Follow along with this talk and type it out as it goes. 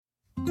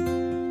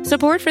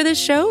Support for this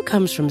show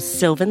comes from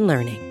Sylvan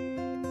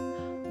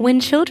Learning. When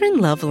children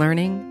love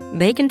learning,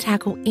 they can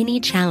tackle any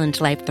challenge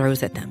life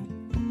throws at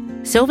them.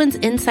 Sylvan's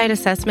Insight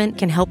Assessment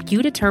can help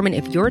you determine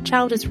if your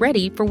child is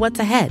ready for what's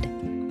ahead.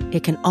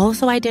 It can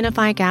also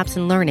identify gaps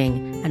in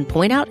learning and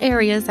point out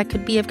areas that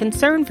could be of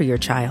concern for your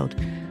child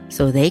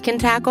so they can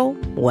tackle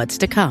what's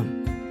to come.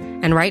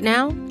 And right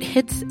now,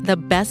 it's the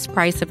best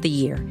price of the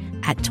year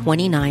at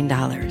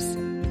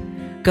 $29.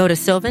 Go to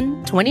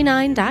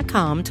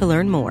sylvan29.com to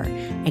learn more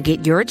and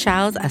get your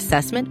child's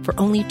assessment for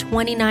only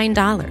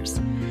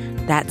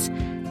 $29. That's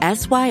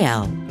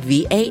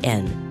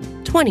SYLVAN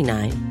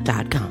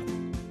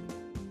 29.com.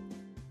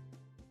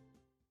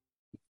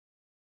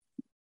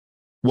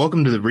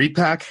 Welcome to the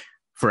Repack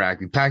for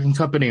Acme Packing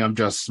Company. I'm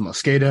Justice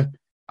Mosqueda.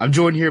 I'm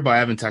joined here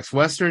by Evan Tex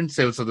Western.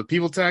 Say what's up to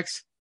people,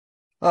 Tex.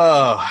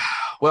 Oh,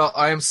 well,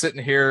 I am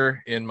sitting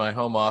here in my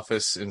home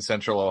office in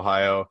Central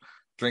Ohio,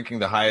 drinking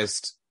the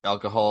highest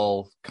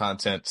alcohol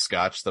content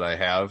scotch that I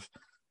have.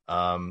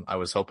 I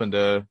was hoping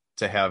to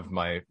have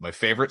my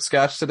favorite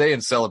scotch today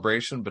in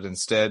celebration, but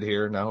instead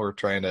here now we're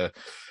trying to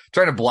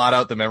blot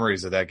out the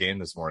memories of that game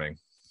this morning.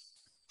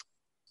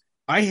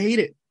 I hate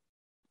it.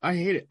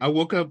 I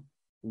woke up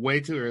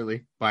way too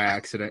early by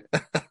accident.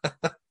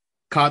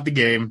 Caught the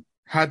game.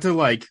 Had to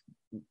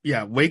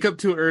wake up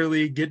too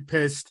early, get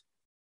pissed.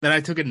 Then I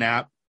took a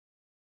nap.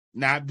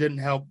 Nap didn't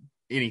help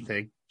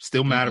anything.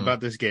 Still mad about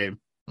this game.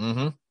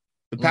 Mm-hmm.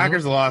 The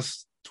Packers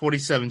lost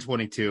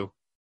 27-22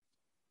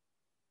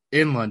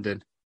 in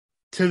London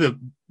to the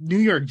New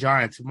York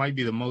Giants, who might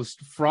be the most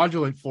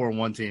fraudulent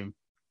 4-1 team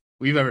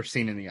we've ever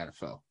seen in the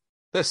NFL.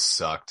 This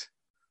sucked.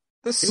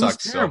 This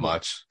sucked so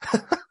much.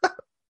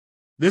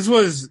 This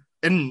was,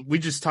 and we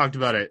just talked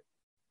about it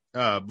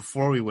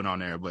before we went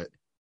on air, but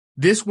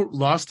this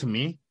loss to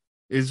me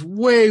is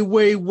way,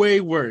 way, way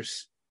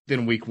worse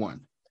than week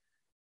one.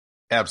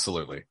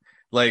 Absolutely.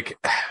 Like,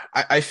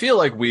 I feel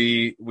like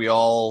we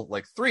all,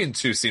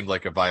 3-2 seemed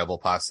like a viable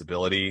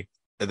possibility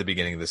at the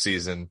beginning of the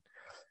season.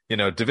 You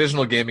know,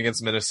 divisional game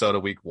against Minnesota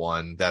week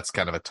one, that's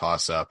kind of a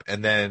toss-up.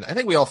 And then I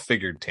think we all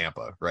figured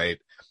Tampa, right?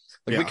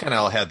 We kind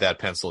of all had that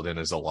penciled in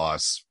as a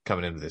loss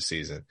coming into this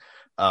season.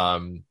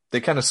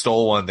 They kind of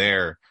stole one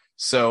there.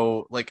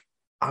 So,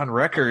 on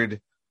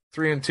record,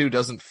 3-2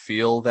 doesn't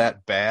feel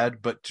that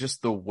bad, but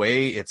just the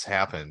way it's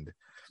happened,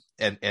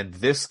 and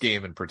this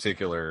game in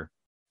particular,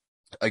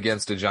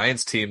 against a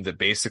Giants team that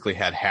basically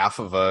had half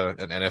of an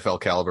NFL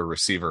caliber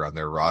receiver on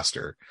their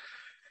roster.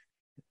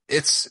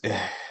 It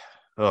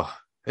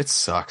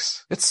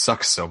sucks. It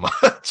sucks so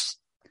much.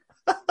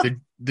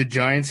 The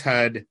Giants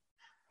had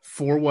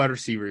 4 wide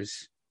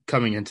receivers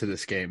coming into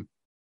this game.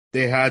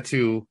 They had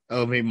to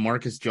elevate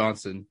Marcus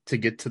Johnson to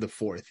get to the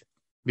 4th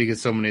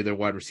because so many of their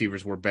wide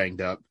receivers were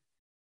banged up.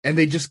 And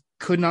they just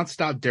could not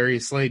stop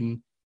Darius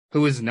Slayton,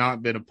 who has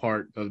not been a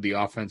part of the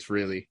offense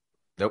really,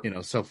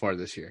 so far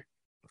this year.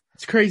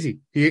 It's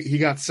crazy. He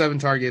got 7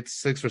 targets,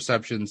 6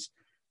 receptions,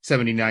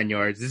 79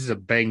 yards. This is a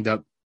banged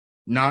up,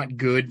 not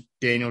good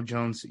Daniel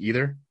Jones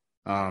either.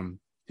 Had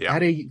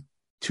a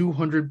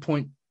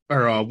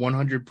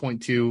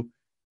 100.2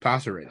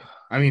 passer rating.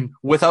 I mean,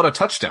 without a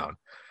touchdown.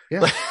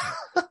 Yeah.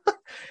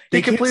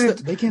 They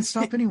can't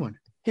stop anyone.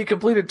 He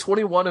completed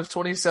 21 of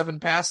 27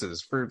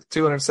 passes for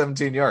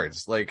 217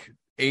 yards,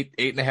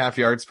 8.5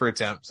 yards per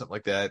attempt, something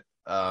like that.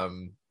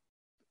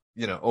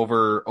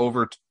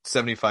 Over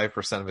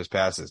 75% of his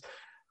passes.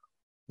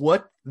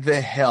 What the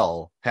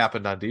hell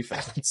happened on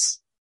defense?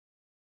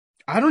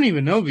 I don't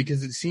even know,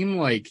 because it seemed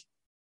like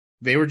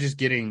they were just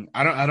getting,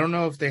 I don't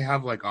know if they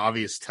have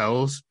obvious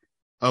tells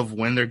of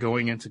when they're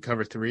going into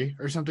cover 3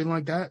 or something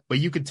like that, but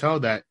you could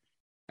tell that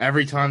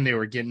every time they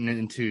were getting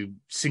into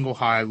single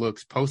high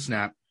looks post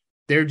snap,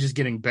 they're just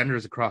getting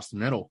benders across the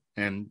middle.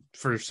 And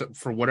for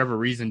whatever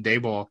reason,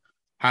 Daboll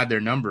had their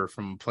number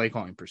from a play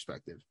calling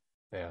perspective.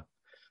 Yeah.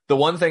 The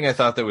one thing I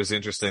thought that was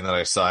interesting that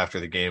I saw after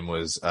the game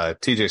was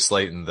TJ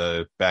Slayton,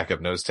 the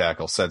backup nose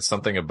tackle, said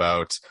something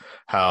about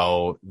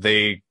how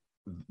the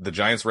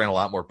Giants ran a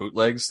lot more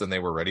bootlegs than they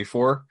were ready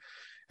for.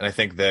 And I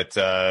think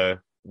that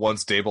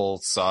once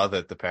Daboll saw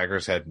that the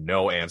Packers had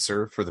no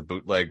answer for the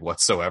bootleg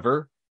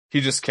whatsoever,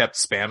 he just kept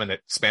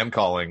spam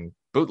calling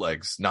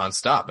bootlegs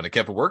nonstop, and it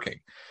kept working.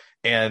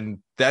 And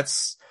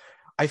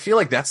I feel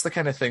like that's the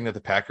kind of thing that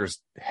the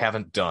Packers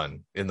haven't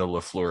done in the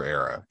LaFleur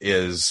era,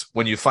 is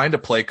when you find a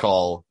play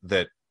call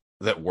that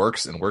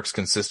works and works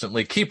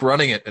consistently, keep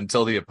running it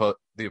until the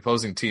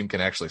opposing team can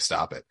actually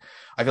stop it.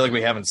 I feel like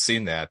we haven't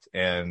seen that.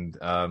 And,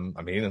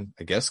 I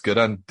guess good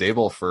on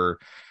Daboll for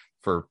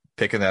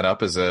picking that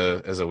up as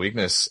a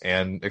weakness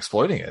and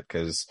exploiting it.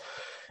 Cause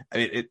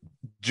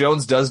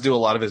Jones does do a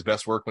lot of his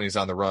best work when he's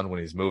on the run,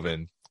 when he's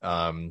moving.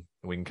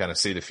 We can kind of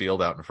see the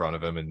field out in front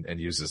of him and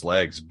use his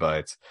legs,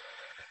 but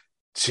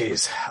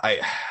geez, I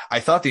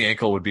thought the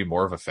ankle would be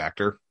more of a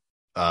factor.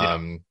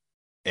 And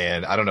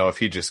I don't know if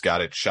he just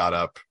got it shot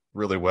up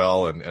really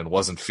well and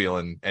wasn't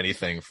feeling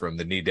anything from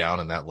the knee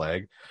down in that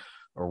leg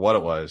or what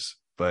it was.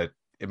 But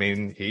I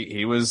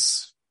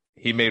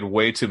he made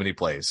way too many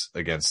plays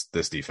against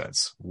this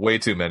defense, way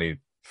too many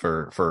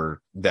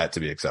for that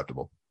to be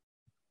acceptable.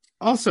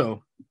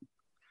 Also,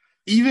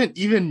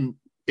 even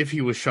if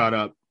he was shot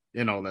up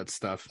and all that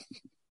stuff,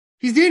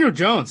 he's Daniel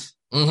Jones.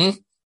 Mm-hmm.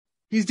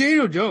 He's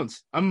Daniel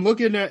Jones. I'm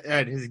looking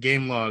at his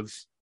game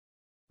logs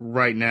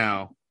right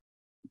now.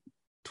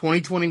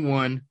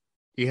 2021,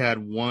 he had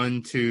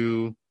 1,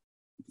 2,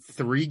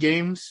 3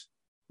 games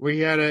where he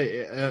had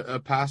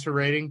a passer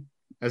rating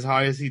as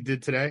high as he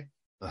did today.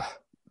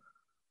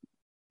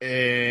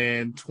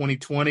 In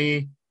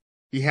 2020,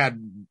 he had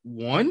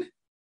 1.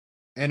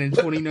 And in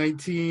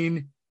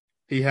 2019,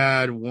 he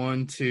had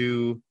 1,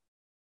 2,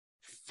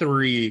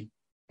 3.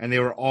 And they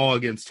were all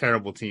against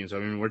terrible teams. I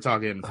mean, we're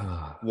talking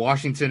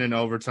Washington in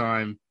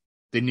overtime,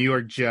 the New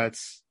York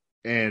Jets,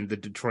 and the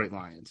Detroit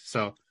Lions.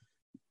 So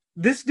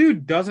this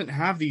dude doesn't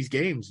have these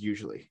games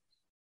usually.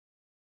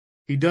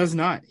 He does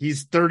not.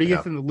 He's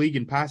 30th in the league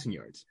in passing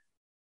yards.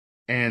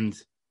 And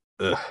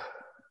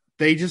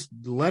they just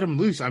let him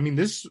loose. I mean,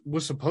 this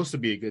was supposed to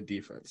be a good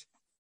defense.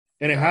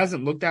 And it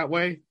hasn't looked that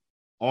way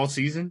all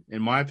season,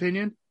 in my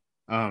opinion.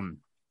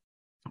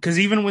 Because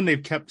even when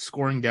they've kept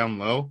scoring down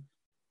low,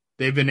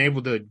 they've been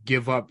able to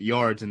give up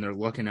yards and they're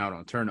looking out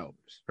on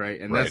turnovers,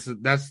 right? And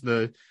that's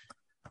the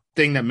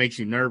thing that makes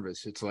you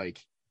nervous. It's like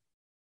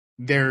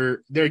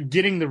they're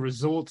getting the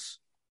results,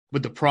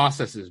 but the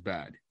process is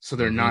bad, so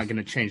they're not going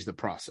to change the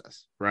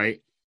process,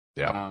 right?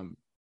 Yeah.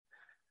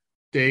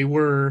 There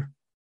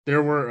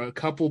were a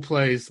couple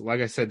plays,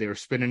 like I said, they were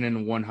spinning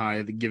in one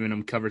high, giving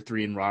them cover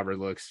 3 and robber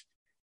looks,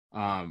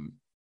 and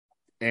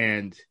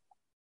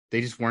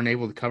they just weren't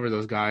able to cover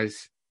those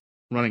guys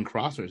running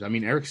crossers. I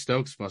mean, Eric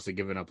Stokes must have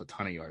given up a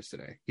ton of yards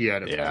today. He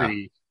had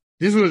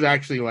this was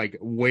actually like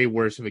way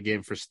worse of a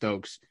game for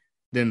Stokes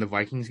than the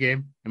Vikings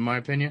game, in my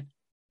opinion.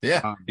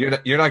 Yeah.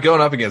 You're not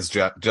going up against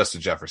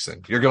Justin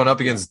Jefferson. You're going up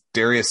against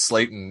Darius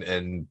Slayton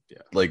and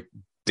like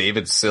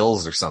David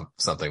Sills or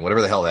something,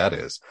 whatever the hell that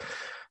is.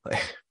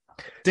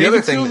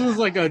 David Sills was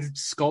like a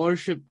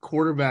scholarship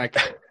quarterback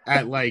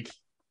at like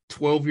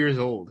 12 years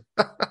old.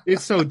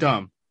 It's so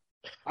dumb.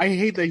 I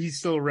hate that he's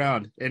still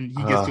around and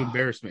he gets to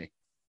embarrass me.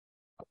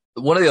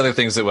 One of the other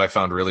things that I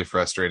found really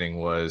frustrating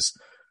was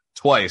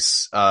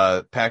twice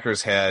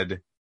Packers had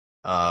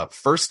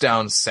first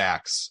down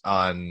sacks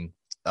on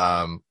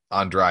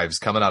drives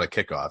coming out of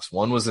kickoffs.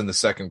 One was in the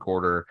second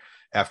quarter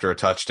after a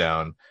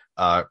touchdown,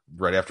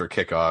 right after a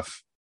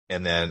kickoff.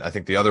 And then I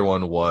think the other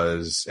one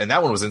was, and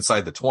that one was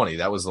inside the 20.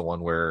 That was the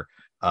one where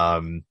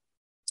I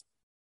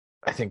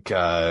think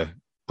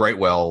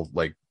Brightwell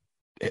like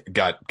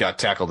got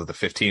tackled at the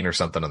 15 or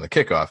something on the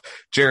kickoff.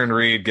 Jaron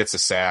Reed gets a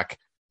sack,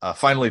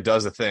 finally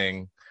does a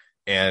thing.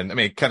 And I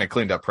mean, kind of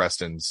cleaned up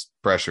Preston's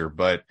pressure,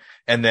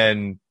 and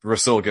then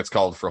Rasul gets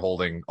called for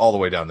holding all the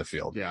way down the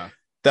field. Yeah.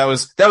 That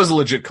was a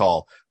legit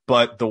call.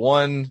 But the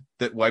one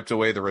that wiped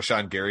away the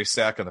Rashawn Gary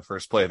sack on the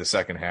first play of the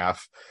second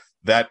half,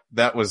 that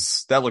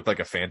looked like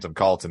a phantom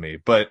call to me.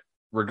 But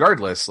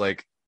regardless,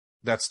 like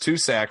that's 2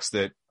 sacks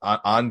that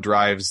on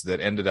drives that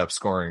ended up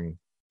scoring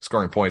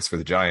points for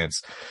the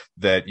Giants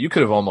that you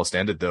could have almost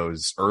ended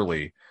those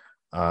early.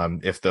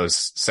 If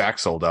those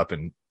sacks hold up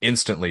and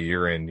instantly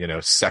you're in,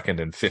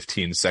 2nd and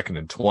 15, 2nd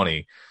and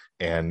 20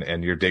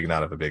 and you're digging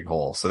out of a big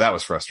hole. So that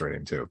was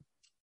frustrating too.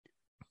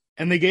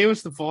 And they gave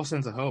us the false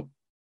sense of hope.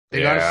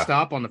 They got to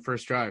stop on the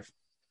first drive.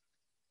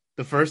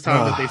 The first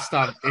time that they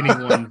stopped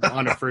anyone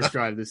on a first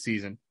drive this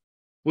season,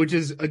 which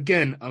is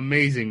again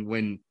amazing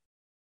when,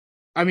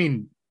 I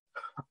mean,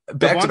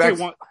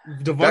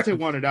 Devontae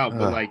wanted out,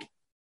 but like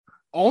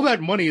all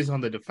that money is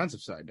on the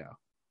defensive side now.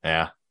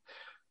 Yeah.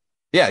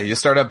 Yeah, you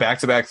start up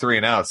back-to-back 3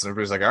 and outs, and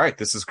everybody's like, all right,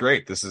 this is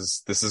great. This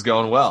is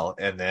going well.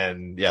 And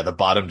then, the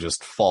bottom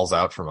just falls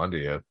out from under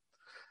you.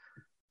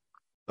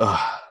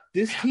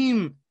 This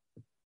team,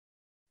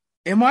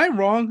 am I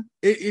wrong?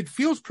 It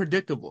feels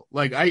predictable.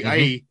 Like,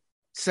 I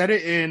said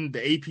it in the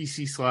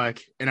APC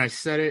Slack, and I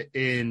said it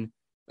in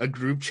a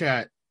group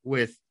chat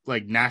with,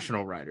 like,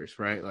 national writers,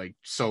 right? Like,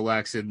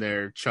 Solak's in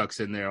there, Chuck's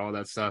in there, all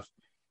that stuff.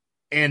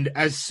 And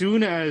as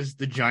soon as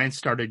the Giants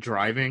started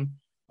driving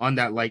on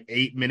that like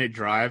 8-minute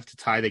drive to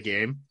tie the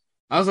game,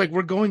 I was like,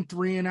 we're going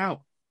 3 and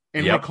out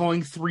and we're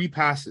calling 3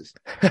 passes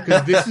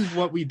because this is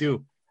what we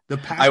do. The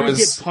Packers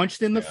get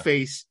punched in the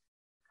face.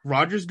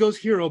 Rodgers goes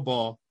hero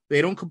ball.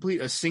 They don't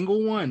complete a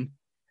single one.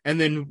 And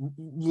then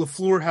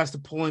LaFleur has to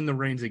pull in the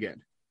reins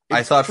again.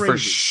 I thought for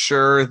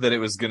sure that it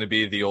was going to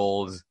be the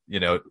old,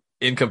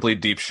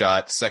 incomplete deep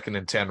shot, 2nd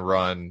and 10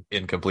 run,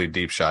 incomplete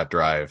deep shot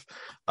drive.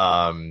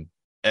 And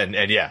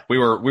we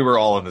were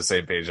all on the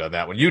same page on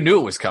that one. You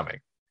knew it was coming.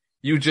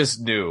 You just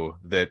knew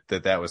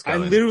that was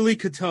coming. I literally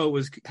could tell it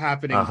was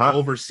happening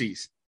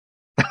overseas.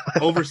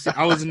 Overseas.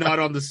 I was not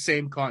on the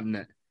same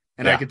continent,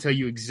 and I could tell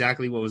you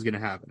exactly what was going to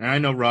happen. And I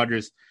know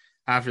Rodgers,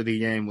 after the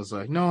game, was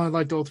like, no, I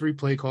liked all 3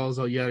 play calls,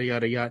 all yada,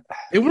 yada, yada.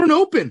 They weren't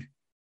open.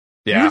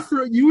 Yeah.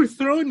 You were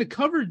throwing the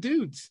cover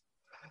dudes.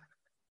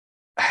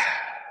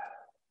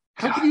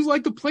 How can you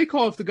like the play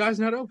call if the guy's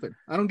not open?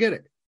 I don't get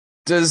it.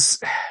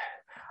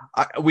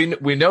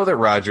 We know that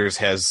Rodgers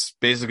has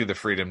basically the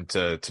freedom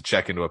to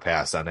check into a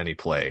pass on any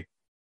play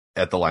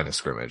at the line of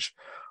scrimmage,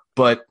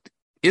 but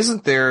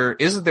isn't there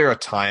a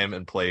time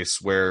and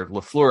place where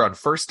LaFleur on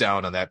first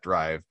down on that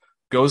drive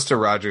goes to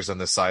Rodgers on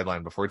the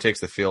sideline before he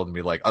takes the field and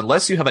be like,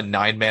 unless you have a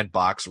 9-man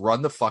box,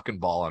 run the fucking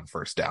ball on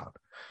first down.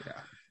 Yeah.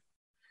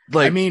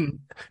 Like, I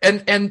mean,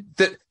 they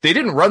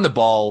didn't run the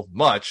ball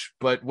much,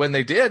 but when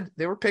they did,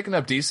 they were picking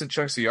up decent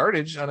chunks of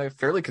yardage on a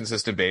fairly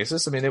consistent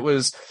basis. I mean, it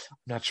was, I'm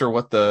not sure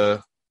what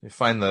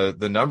find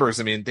the numbers.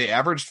 I mean, they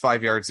averaged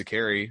 5 yards a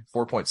carry,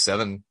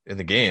 4.7 in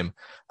the game.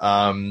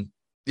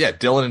 Yeah,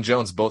 Dillon and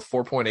Jones both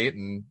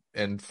 4.8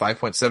 and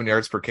 5.7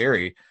 yards per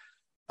carry.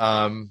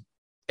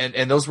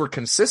 And those were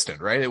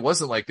consistent, right? It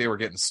wasn't like they were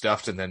getting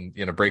stuffed and then,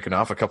 breaking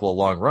off a couple of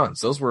long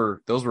runs. Those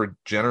were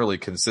generally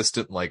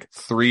consistent, like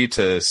 3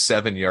 to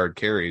 7 yard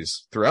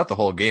carries throughout the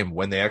whole game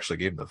when they actually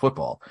gave them the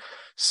football.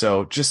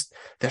 So just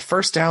that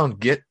first down,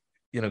 get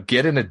in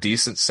a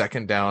decent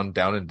second down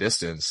in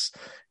distance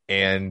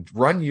and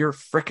run your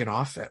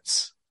freaking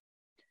offense.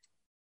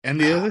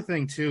 And the other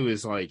thing too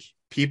is like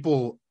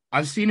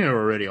I've seen it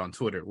already on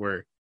Twitter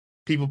where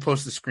people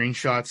post the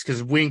screenshots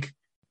because Wink,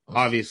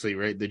 obviously,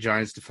 right, the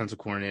Giants defensive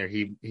coordinator,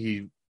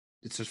 he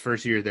it's his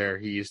first year there.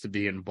 He used to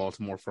be in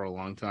Baltimore for a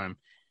long time.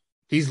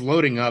 He's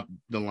loading up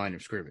the line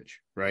of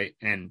scrimmage, right?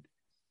 And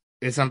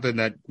it's something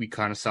that we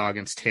kind of saw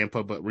against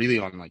Tampa, but really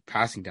on like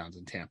passing downs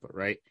in Tampa,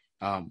 right?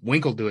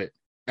 Wink will do it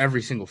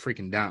every single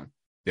freaking down.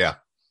 Yeah.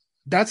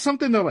 That's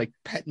something that like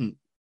Pettin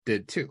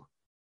did too.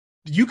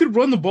 You could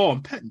run the ball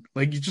in Pettin.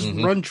 Like you just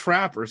run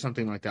trap or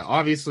something like that.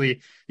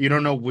 Obviously, you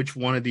don't know which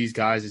one of these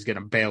guys is going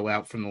to bail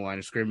out from the line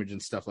of scrimmage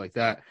and stuff like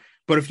that.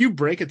 But if you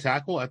break a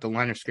tackle at the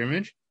line of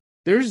scrimmage,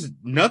 there's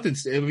nothing.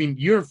 I mean,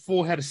 you're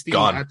full head of steam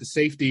at the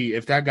safety.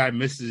 If that guy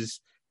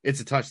misses, it's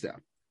a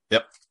touchdown.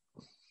 Yep.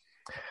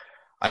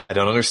 I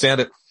don't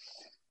understand it.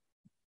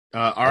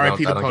 RIP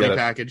the pony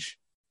package.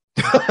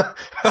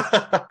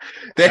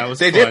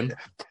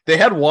 They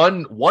had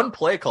one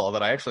play call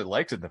that I actually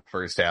liked in the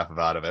first half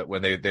out of it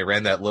when they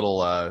ran that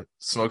little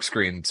smoke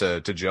screen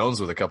to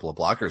Jones with a couple of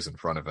blockers in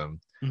front of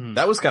him. Mm-hmm.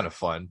 That was kind of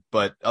fun,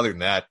 but other than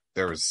that,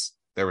 there was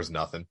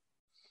nothing.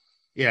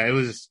 Yeah, it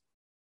was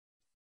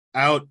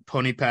out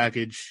pony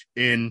package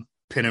in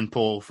pin and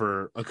pull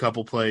for a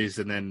couple plays,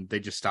 and then they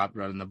just stopped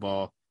running the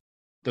ball.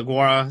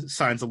 DeGuara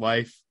signs of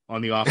life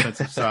on the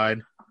offensive side.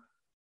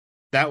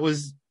 That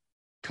was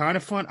kind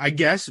of fun, I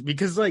guess,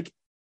 because like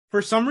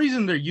for some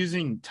reason they're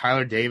using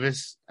Tyler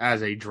Davis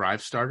as a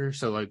drive starter.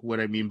 So like what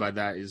I mean by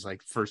that is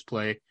like first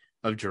play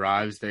of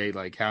drives, they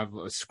like have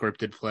a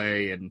scripted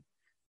play, and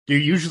you're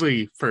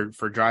usually for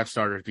drive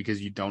starters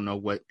because you don't know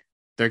what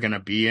they're gonna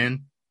be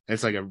in.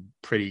 It's like a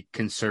pretty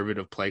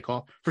conservative play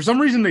call. For some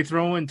reason, they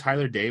throw in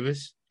Tyler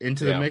Davis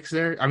into the mix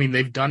there. I mean,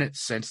 they've done it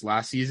since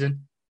last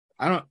season.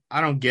 I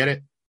don't get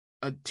it.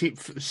 A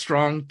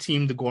strong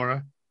team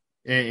DeGuara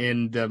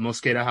in the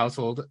Mosqueda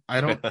household.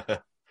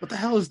 What the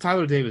hell is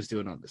Tyler Davis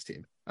doing on this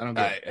team? I don't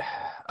get it.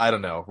 I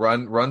don't know.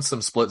 Run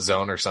some split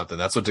zone or something.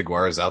 That's what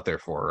DeGuara is out there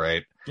for,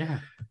 right? Yeah.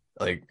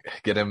 Like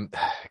get him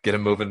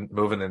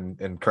moving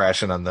and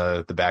crashing on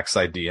the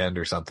backside D end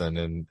or something.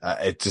 And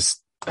it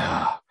just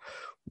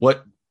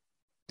what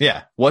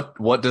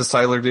does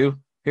Tyler do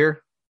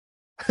here?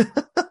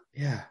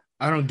 Yeah,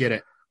 I don't get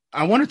it.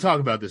 I want to talk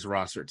about this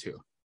roster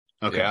too.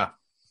 Okay. Yeah.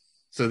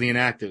 So the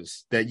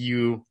inactives that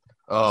you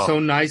so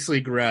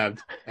nicely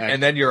grabbed.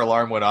 And then your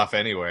alarm went off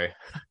anyway.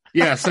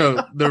 Yeah,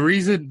 so the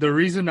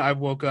reason I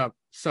woke up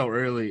so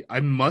early, I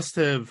must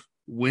have,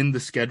 when the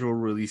schedule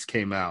release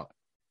came out,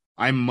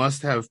 I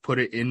must have put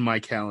it in my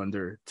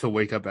calendar to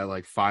wake up at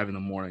like 5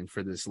 a.m.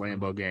 for this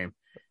Lambeau game.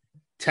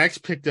 Tex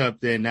picked up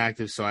the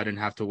inactive, so I didn't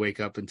have to wake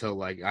up until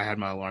like I had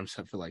my alarm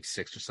set for like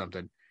 6 or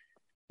something.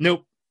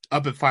 Nope.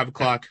 Up at 5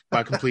 o'clock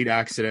by complete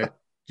accident.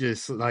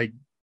 Just like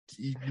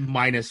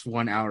minus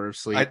 1 hour of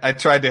sleep. I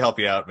tried to help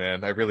you out,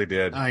 man. I really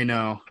did. I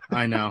know.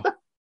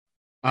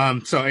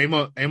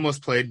 So Amos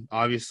played,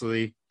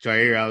 obviously.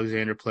 Jair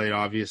Alexander played,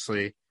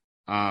 obviously.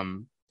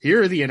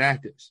 Here are the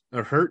inactives.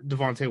 A hurt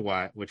Devontae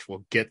Wyatt, which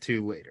we'll get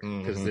to later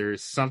because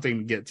there's something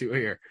to get to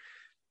here.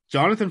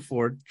 Jonathan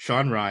Ford,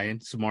 Sean Ryan,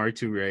 Samari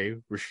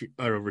Toure,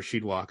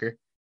 Rasheed Walker.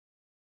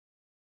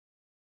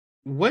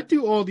 What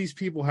do all these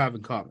people have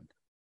in common?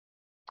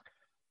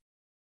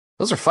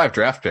 Those are 5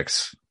 draft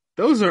picks.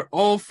 Those are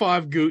all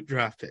 5 Goot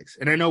draft picks.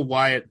 And I know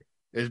Wyatt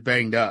is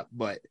banged up,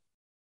 but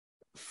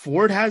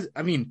Ford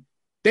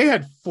they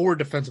had 4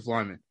 defensive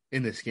linemen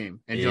in this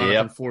game, and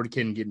Jonathan Ford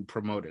can get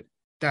promoted.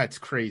 That's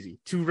crazy.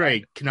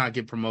 Toure cannot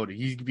get promoted.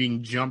 He's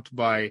being jumped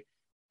by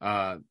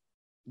Juwan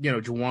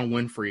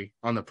Winfrey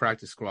on the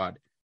practice squad.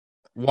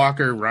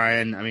 Walker,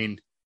 Ryan,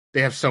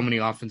 they have so many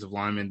offensive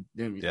linemen.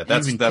 Yeah,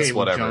 that's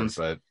whatever. Jones,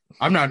 but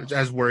I'm not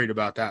as worried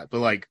about that. But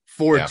like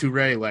Ford,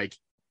 Toure, like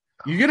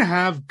you're gonna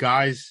have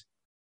guys.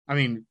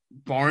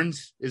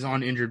 Barnes is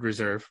on injured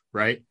reserve,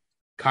 right?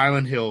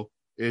 Kylan Hill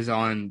is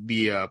on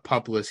the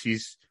PUP list.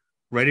 He's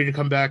ready to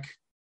come back.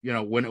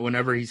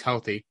 Whenever he's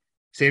healthy.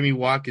 Sammy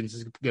Watkins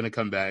is gonna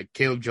come back.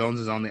 Caleb Jones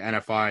is on the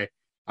NFI.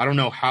 I don't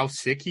know how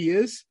sick he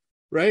is,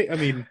 right?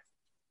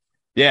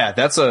 Yeah,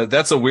 that's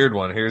a weird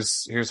one.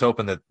 Here's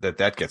hoping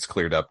that gets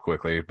cleared up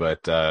quickly.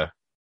 But all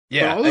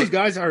those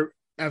guys are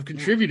have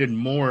contributed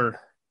more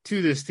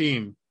to this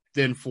team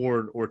than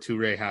Ford or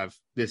Toure have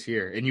this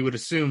year. And you would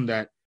assume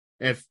that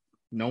if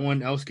no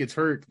one else gets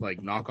hurt,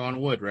 like knock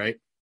on wood, right?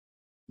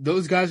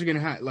 Those guys are going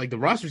to have, like the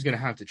roster's going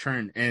to have to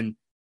churn. And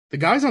the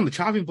guys on the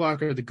chopping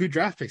block are the good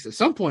draft picks. At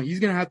some point, he's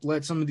going to have to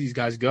let some of these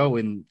guys go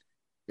and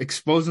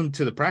expose them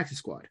to the practice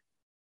squad.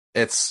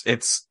 It's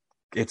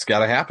got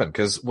to happen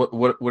because what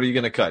are you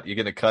going to cut? You're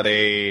going to cut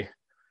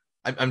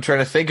I'm trying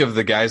to think of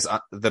the guys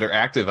that are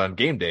active on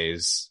game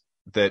days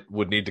that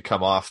would need to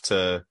come off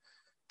to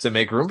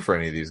make room for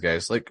any of these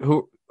guys. Like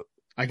who?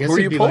 I guess who are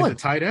it'd you be pulling? like the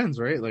tight ends,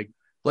 right? Like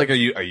are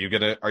you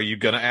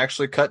gonna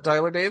actually cut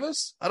Tyler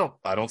Davis? I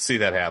don't see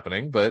that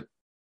happening, but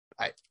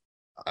I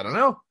don't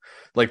know.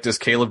 Like does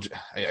Caleb?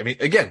 I mean,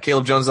 again,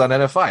 Caleb Jones is on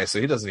NFI,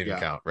 so he doesn't even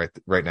count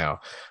right now.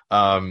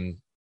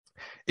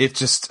 It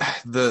just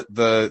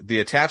the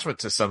attachment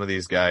to some of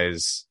these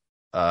guys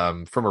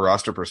from a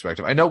roster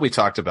perspective. I know we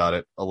talked about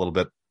it a little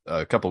bit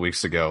a couple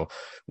weeks ago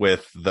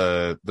with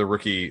the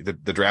rookie, the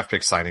draft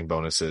pick signing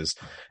bonuses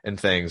and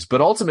things,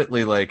 but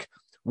ultimately, like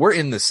we're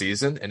in the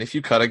season, and if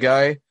you cut a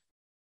guy,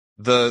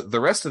 the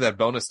rest of that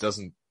bonus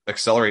doesn't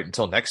accelerate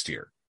until next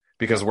year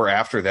because we're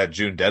after that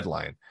June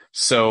deadline.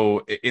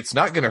 So it's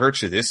not going to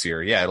hurt you this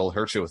year. Yeah, it'll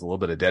hurt you with a little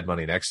bit of dead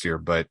money next year,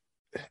 but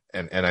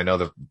and I know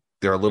that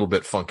they're a little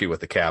bit funky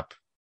with the cap.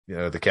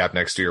 The cap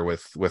next year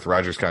with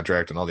Rodgers'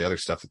 contract and all the other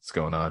stuff that's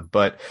going on.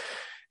 But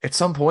at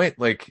some point,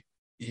 like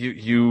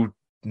you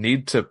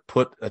need to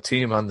put a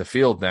team on the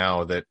field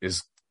now that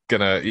is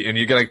and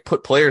you got to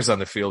put players on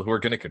the field who are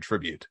going to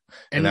contribute.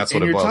 And that's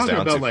what it boils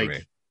down to for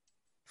me.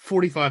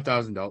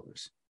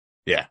 $45,000.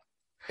 Yeah.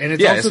 And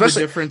it's also the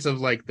difference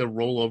of like the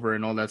rollover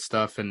and all that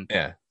stuff. And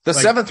the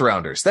seventh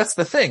rounders. That's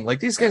the thing. Like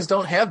these guys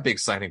don't have big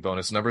signing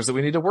bonus numbers that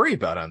we need to worry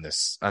about on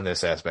this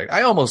aspect.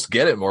 I almost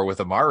get it more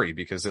with Amari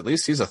because at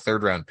least he's a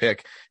 3rd round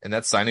pick and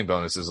that signing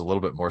bonus is a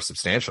little bit more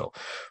substantial.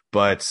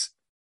 But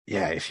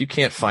yeah, if you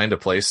can't find a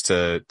place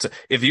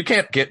if you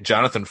can't get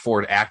Jonathan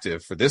Ford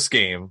active for this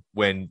game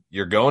when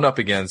you're going up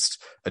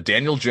against a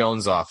Daniel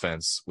Jones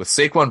offense with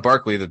Saquon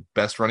Barkley, the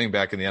best running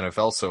back in the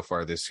NFL so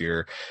far this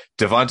year,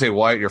 Devontae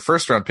Wyatt, your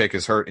 1st round pick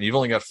is hurt and you've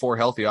only got 4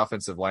 healthy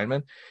offensive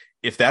linemen.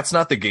 If that's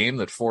not the game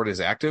that Ford is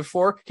active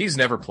for, he's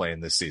never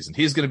playing this season.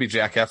 He's going to be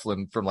Jack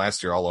Heflin from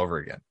last year all over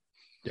again.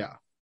 Yeah.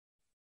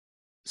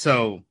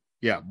 So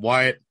yeah,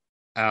 Wyatt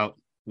out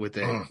with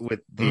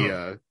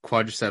the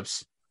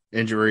quadriceps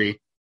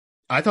injury.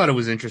 I thought it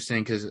was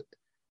interesting because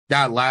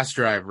that last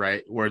drive,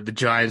 right, where the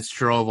Giants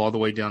drove all the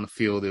way down the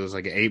field, it was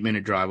like an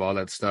 8-minute drive, all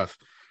that stuff.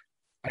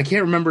 I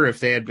can't remember if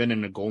they had been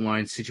in a goal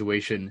line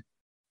situation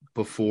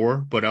before,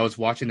 but I was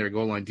watching their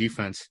goal line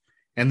defense,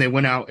 and they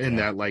went out in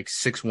that like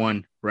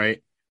 6-1,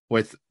 right,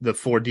 with the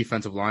 4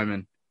 defensive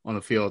linemen on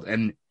the field,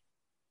 and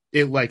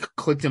it like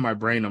clicked in my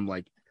brain. I'm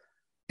like,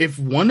 if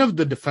one of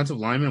the defensive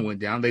linemen went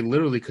down, they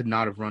literally could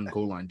not have run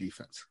goal line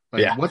defense.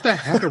 Like, what the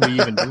heck are we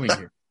even doing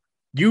here?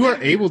 You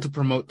are able to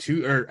promote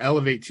 2 or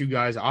elevate 2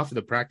 guys off of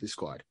the practice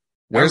squad.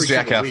 Where's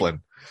Jack Heflin?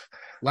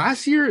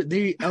 Last year,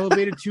 they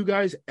elevated 2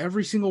 guys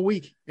every single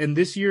week. And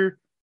this year,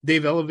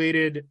 they've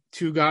elevated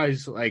 2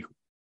 guys like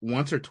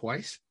once or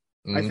twice,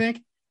 I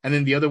think. And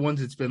then the other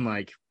ones, it's been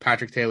like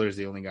Patrick Taylor is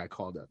the only guy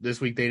called up. This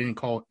week, they didn't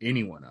call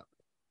anyone up.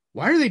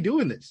 Why are they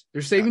doing this?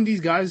 They're saving these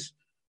guys.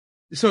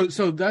 So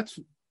that's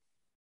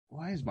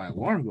why is my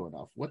alarm going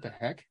off? What the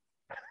heck?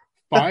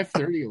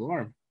 5:30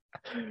 alarm.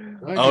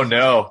 Oh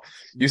no!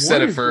 You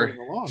set it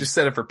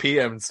for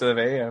PM instead of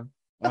AM.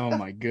 Oh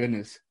my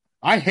goodness!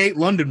 I hate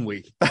London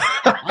Week.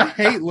 I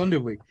hate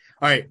London Week.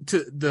 All right,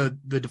 to the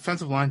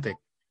defensive line thing.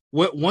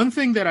 One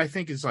thing that I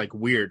think is like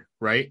weird,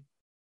 right?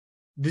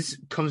 This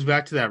comes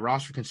back to that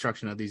roster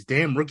construction of these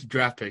damn rookie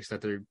draft picks that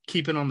they're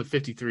keeping on the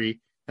 53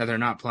 that they're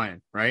not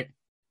playing, right?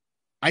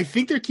 I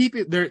think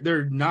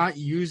they're not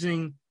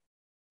using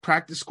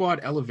practice squad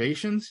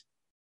elevations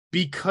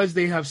because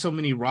they have so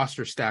many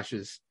roster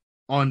stashes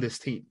on this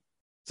team.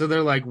 So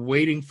they're like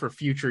waiting for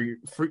future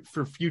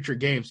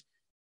games.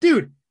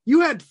 Dude,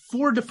 you had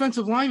 4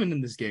 defensive linemen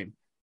in this game.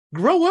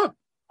 Grow up.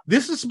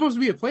 This is supposed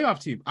to be a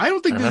playoff team. I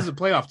don't think this is a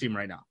playoff team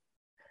right now.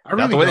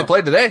 Not the way they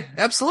played today.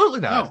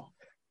 Absolutely not. No.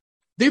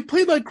 They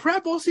played like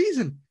crap all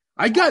season.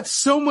 I got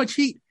so much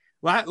heat.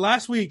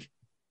 Last week,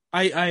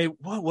 I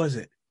what was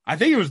it? I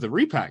think it was the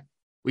Repack.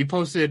 We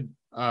posted,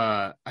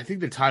 I think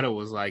the title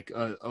was like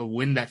a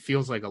win that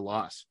feels like a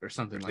loss or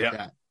something like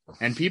that.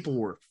 And people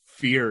were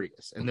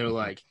furious. And they're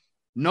like,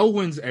 no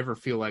wins ever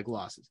feel like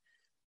losses.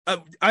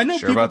 I know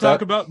people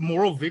talk about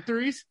moral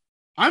victories.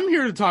 I'm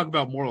here to talk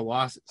about moral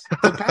losses.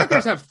 The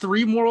Packers have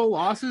 3 moral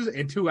losses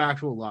and 2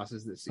 actual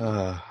losses this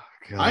season.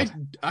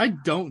 I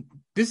don't.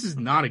 This is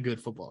not a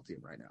good football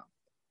team right now.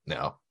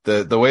 No,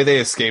 the way they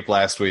escaped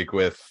last week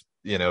with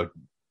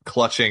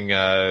clutching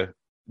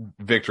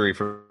victory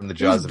from the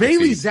jaws of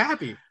Bailey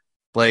Zappi.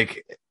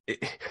 Like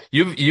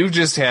you've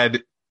just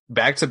had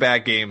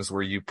back-to-back games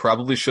where you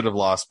probably should have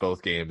lost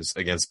both games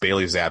against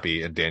Bailey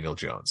Zappi and Daniel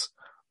Jones.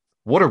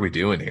 What are we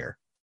doing here?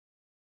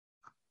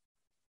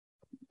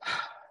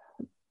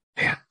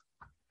 Man,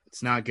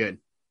 it's not good.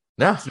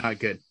 No, it's not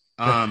good.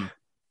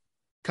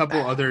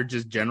 Couple other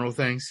just general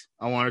things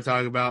I want to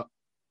talk about.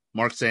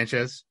 Mark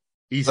Sanchez.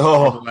 He's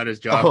horrible at his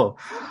job.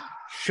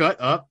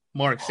 Shut up,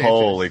 Mark Sanchez.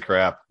 Holy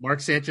crap. Mark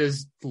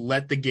Sanchez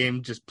let the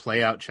game just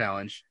play out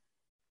challenge.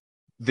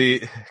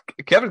 The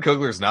Kevin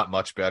Kugler is not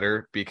much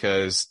better,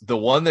 because the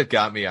one that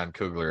got me on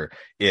Kugler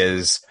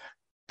is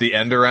the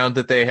end around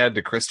that they had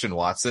to Christian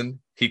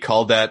Watson. He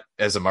called that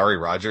as Amari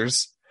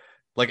Rogers.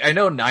 Like, I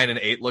know 9 and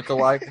 8 look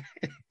alike,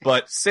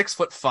 but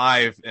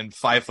 6'5" and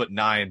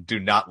 5'9" do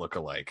not look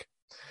alike.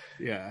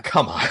 Yeah.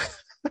 Come on.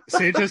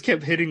 Sanchez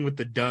kept hitting with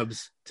the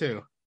dubs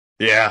too.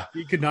 Yeah.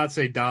 He could not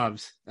say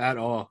Dobbs at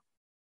all.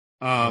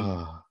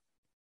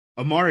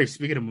 Amari,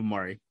 speaking of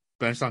Amari,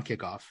 benched on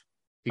kickoff.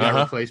 He got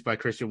replaced by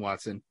Christian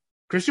Watson.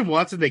 Christian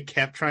Watson, they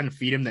kept trying to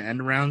feed him the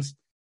end arounds.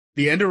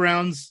 The end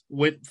arounds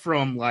went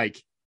from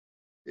like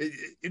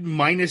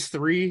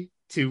 -3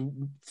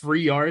 to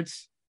 3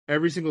 yards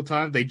every single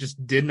time. They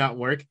just did not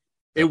work.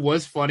 It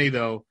was funny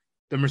though.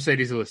 The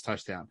Mercedes Lewis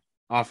touchdown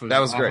off of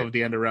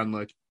the end around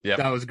look. Yep.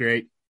 That was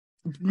great.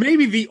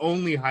 Maybe the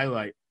only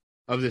highlight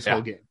of this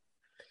whole game.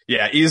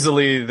 Yeah,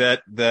 easily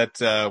that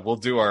we'll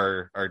do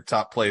our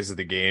top plays of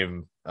the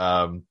game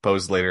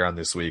posed later on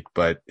this week.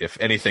 But if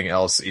anything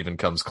else even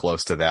comes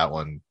close to that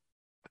one,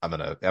 I'm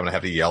gonna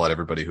have to yell at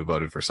everybody who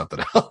voted for something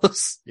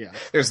else. Yeah,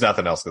 there's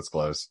nothing else that's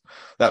close.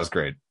 That was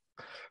great.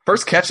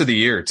 First catch of the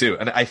year too,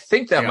 and I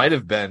think that might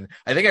have been.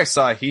 I think I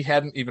saw he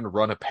hadn't even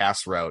run a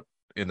pass route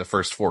in the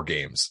first 4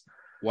 games.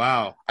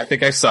 Wow, I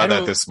think I saw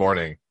that this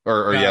morning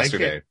or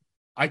yesterday.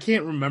 I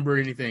can't remember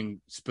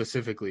anything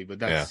specifically, but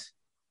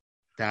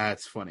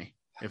that's funny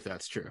if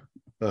that's true.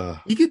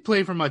 He could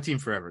play for my team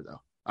forever,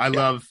 though. I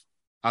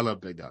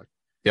love Big Dog.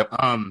 Yep.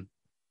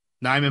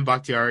 Naiman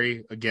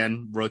Bakhtiari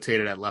again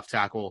rotated at left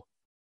tackle.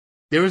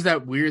 There was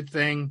that weird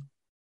thing.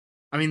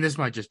 I mean, this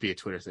might just be a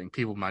Twitter thing.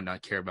 People might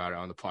not care about it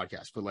on the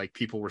podcast, but like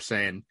people were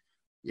saying,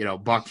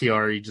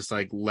 Bakhtiari just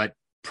like let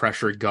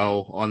pressure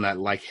go on that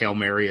like Hail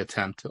Mary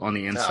attempt on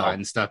the inside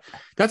and stuff.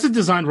 That's a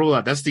designed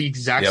rollout. That's the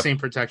exact same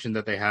protection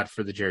that they had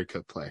for the Jared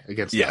Cook play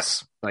against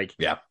us. Like,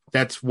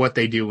 that's what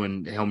they do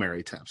in Hail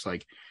Mary attempts.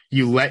 Like,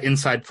 you let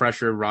inside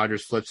pressure,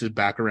 Rodgers flips his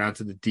back around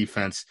to the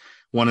defense.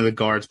 One of the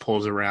guards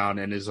pulls around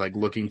and is like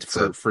looking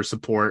for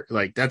support.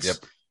 Like,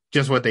 that's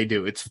just what they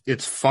do.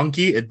 It's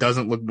funky. It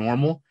doesn't look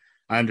normal.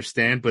 I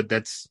understand, but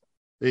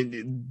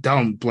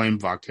don't blame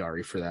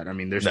Bakhtiari for that. I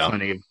mean, there's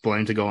plenty of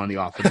blame to go on the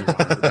offensive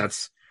line, but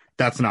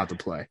that's not the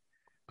play.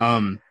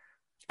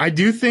 I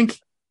do think,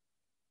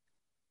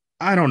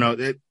 I don't know.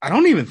 I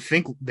don't even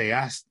think they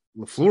asked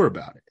LaFleur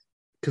about it,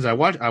 because I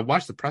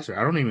watched the presser.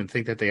 I don't even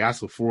think that they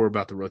asked LaFleur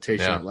about the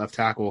rotation at left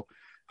tackle.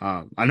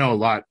 I know a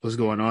lot was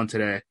going on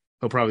today.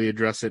 He'll probably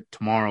address it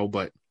tomorrow,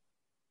 but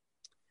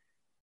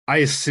I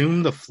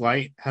assume the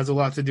flight has a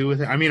lot to do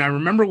with it. I mean, I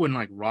remember when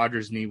like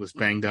Rodgers' knee was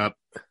banged up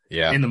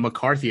in the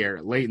McCarthy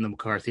era, late in the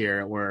McCarthy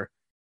era, where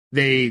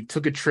they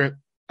took a trip.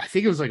 I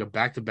think it was like a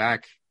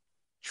back-to-back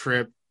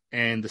trip,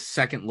 and the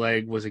second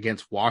leg was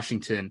against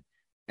Washington,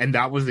 and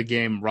that was the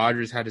game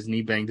Rodgers had his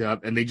knee banged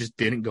up, and they just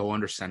didn't go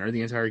under center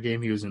the entire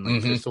game. He was in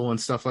like pistol and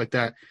stuff like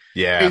that.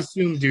 Yeah, I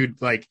assume,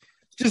 dude, like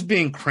just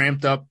being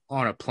cramped up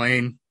on a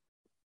plane,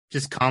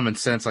 just common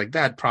sense, like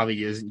that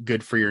probably isn't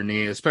good for your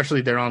knee,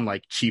 especially they're on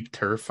like cheap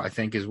turf, I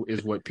think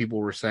is what people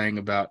were saying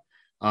about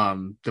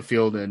the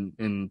field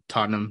in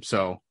Tottenham.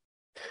 So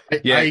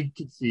I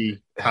could see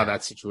how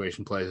that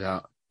situation plays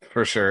out.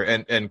 For sure.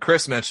 And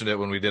Chris mentioned it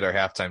when we did our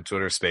halftime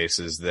Twitter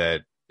spaces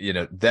that,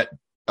 that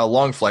a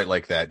long flight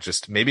like that,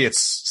 just maybe it's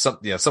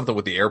something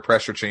with the air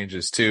pressure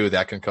changes too,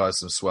 that can cause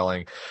some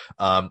swelling.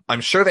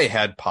 I'm sure they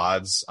had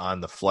pods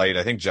on the flight.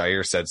 I think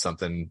Jair said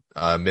something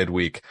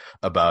midweek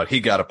about he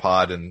got a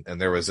pod and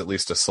there was at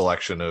least a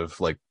selection of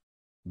like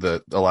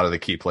a lot of the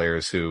key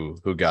players who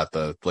got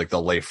the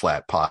lay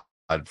flat pod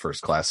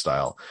first class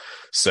style.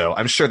 So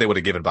I'm sure they would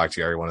have given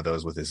Bakhtiari one of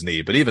those with his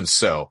knee, but even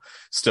so,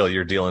 still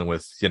you're dealing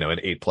with, an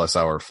 8+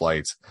 hour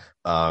flight.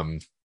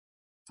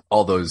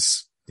 All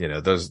those,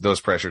 those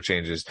pressure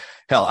changes.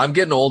 Hell, I'm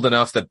getting old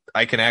enough that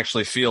I can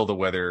actually feel the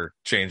weather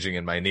changing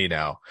in my knee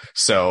now.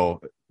 So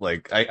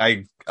like,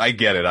 I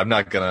get it. I'm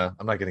not gonna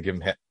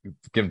give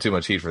him too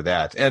much heat for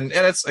that. And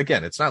it's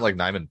not like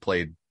Naiman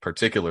played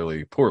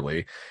particularly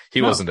poorly.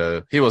 He wasn't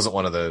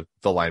one of the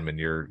linemen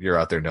you're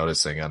out there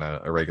noticing on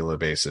a regular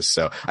basis.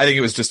 So I think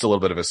it was just a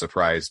little bit of a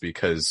surprise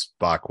because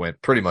Bach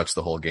went pretty much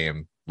the whole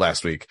game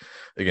last week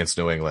against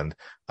New England.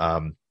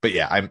 But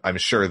yeah, I'm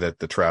sure that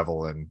the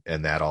travel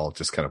and that all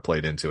just kind of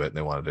played into it, and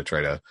they wanted to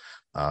try to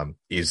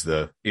ease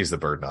the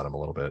burden on him a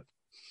little bit.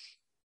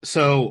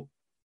 So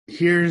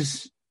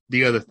here's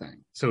the other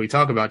thing. So we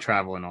talk about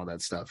travel and all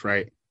that stuff,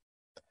 right?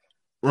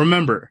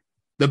 Remember,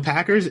 the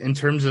Packers, in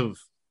terms of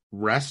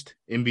rest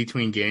in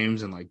between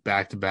games and like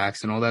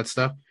back-to-backs and all that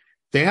stuff,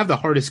 they have the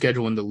hardest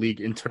schedule in the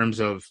league in terms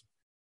of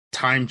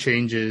time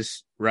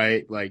changes,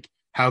 right? Like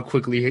how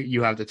quickly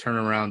you have to turn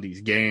around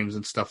these games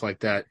and stuff like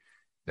that.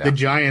 Yeah. The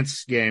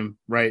Giants game,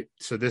 right?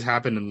 So this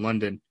happened in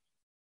London.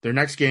 Their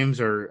next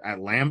games are at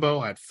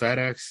Lambeau, at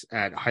FedEx,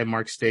 at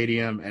Highmark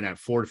Stadium, and at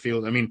Ford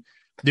Field. I mean,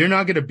 They're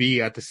not going to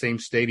be at the same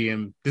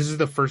stadium. This is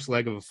the first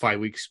leg of a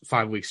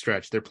 5-week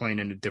stretch. They're playing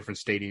in a different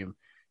stadium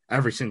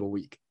every single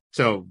week.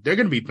 So they're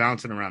going to be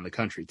bouncing around the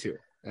country too.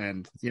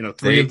 And,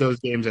 three of those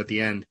games at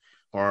the end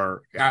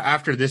are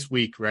after this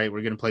week, right?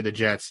 We're going to play the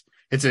Jets.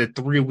 It's a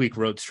 3-week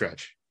road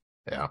stretch.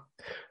 Yeah.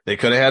 They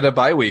could have had a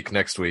bye week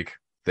next week.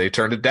 They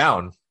turned it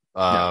down.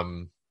 That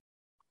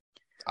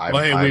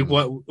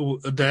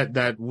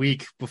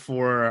week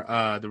before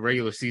the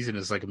regular season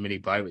is like a mini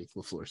bye week,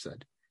 LaFleur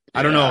said.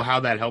 I don't know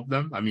how that helped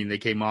them. I mean, they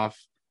came off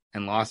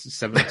and lost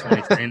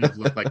 7-23 and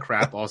looked like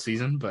crap all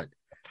season, but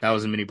that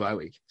was a mini bye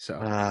week. So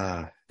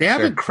they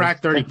haven't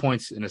cracked 30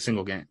 points in a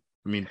single game.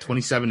 I mean,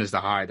 27 is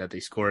the high that they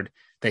scored.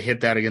 They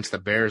hit that against the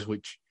Bears,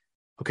 which,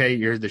 okay,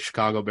 you're the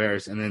Chicago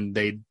Bears. And then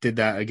they did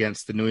that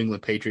against the New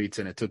England Patriots,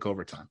 and it took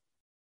overtime.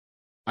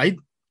 I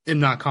am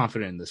not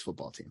confident in this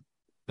football team.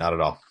 Not at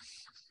all.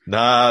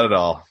 Not at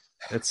all.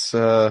 It's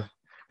not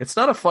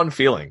a fun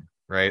feeling,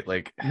 right?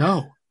 Like,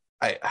 no.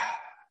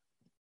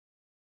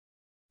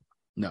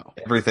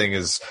 Everything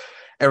is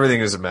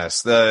a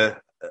mess.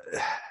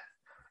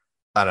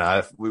 I don't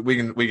know.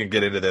 We can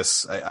get into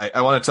this.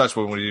 I want to touch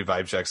when we do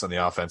vibe checks on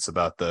the offense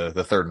about the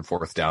 3rd and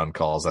 4th down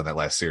calls on that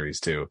last series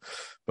too,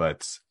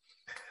 but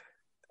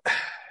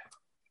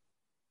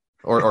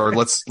or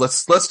let's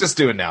just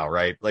do it now,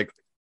 right? Like,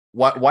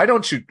 why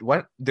don't you?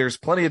 There's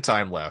plenty of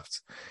time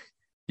left.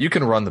 You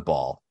can run the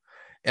ball,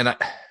 and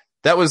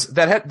those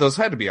had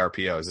to be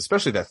RPOs,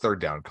 especially that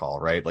 3rd down call,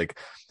 right? Like,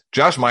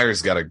 Josh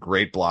Myers got a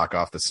great block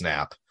off the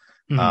snap.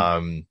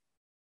 Mm-hmm.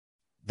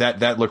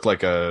 That looked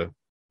like a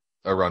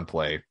run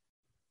play.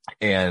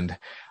 And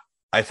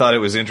I thought it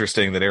was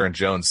interesting that Aaron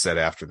Jones said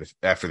after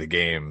the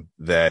game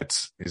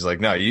that he's like,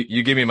 no,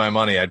 you give me my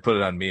money, I'd put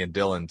it on me and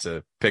Dylan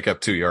to pick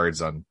up 2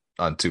 yards on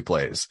 2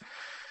 plays.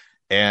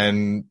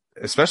 And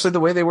especially the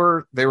way they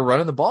were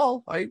running the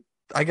ball, I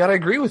gotta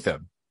agree with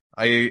him.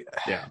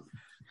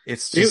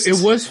 It's just,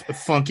 it was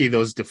funky,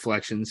 those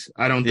deflections.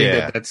 I don't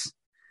think that's.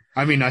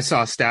 I mean, I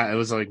saw a stat. It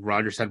was like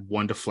Rodgers had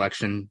 1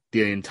 deflection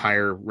the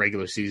entire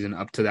regular season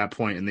up to that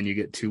point, and then you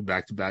get 2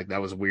 back to back. That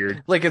was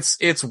weird. Like,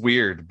 it's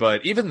weird,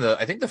 but even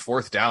I think the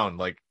 4th down,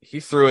 like, he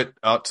threw it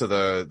out to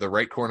the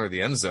right corner of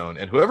the end zone,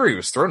 and whoever he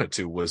was throwing it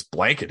to was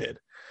blanketed.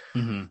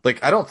 Mm-hmm.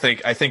 Like,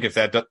 I think if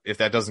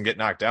that doesn't get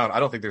knocked down, I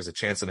don't think there's a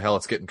chance in hell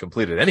it's getting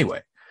completed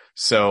anyway.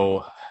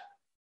 So,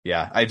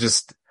 yeah, I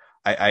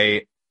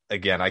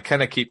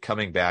kind of keep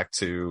coming back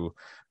to.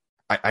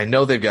 I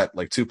know they've got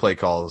like 2 play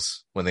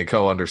calls when they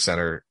go under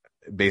center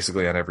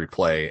basically on every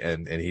play,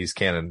 and he's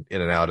cannon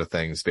in and out of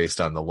things based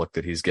on the look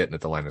that he's getting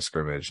at the line of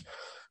scrimmage.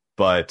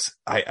 But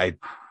I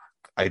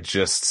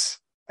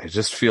just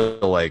feel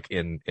like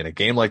in a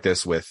game like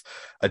this with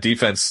a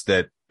Giants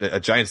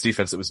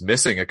defense that was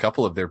missing a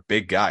couple of their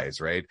big guys,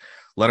 right?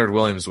 Leonard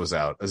Williams was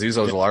out. Azeez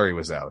Ojulari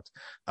was out.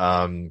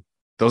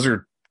 Those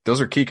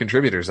are key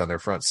contributors on their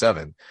front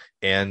 7.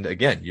 And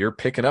again, you're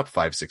picking up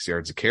 5-6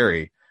 yards a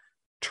carry.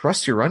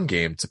 Trust your run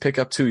game to pick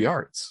up 2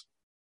 yards.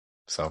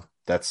 So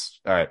that's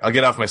all right. I'll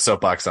get off my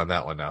soapbox on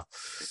that one now.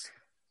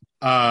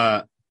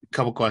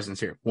 Couple questions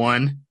here.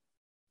 One,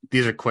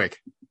 these are quick.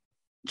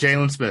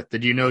 Jalen Smith.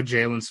 Did you know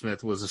Jalen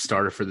Smith was a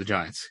starter for the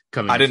Giants?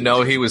 I didn't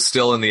know he was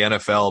still in the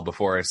NFL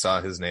before I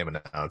saw his name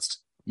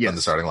announced on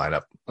the starting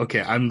lineup.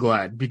 Okay, I'm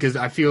glad, because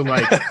I feel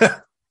like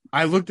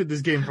I looked at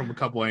this game from a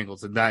couple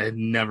angles, and that had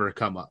never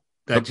come up,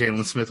 that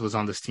Jalen Smith was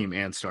on this team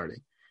and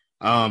starting.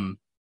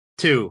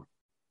 2,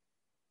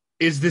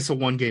 is this a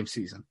 1-game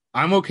season?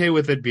 I'm okay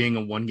with it being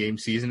a 1-game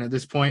season at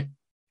this point.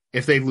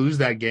 If they lose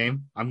that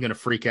game, I'm going to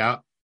freak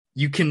out.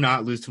 You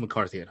cannot lose to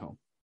McCarthy at home.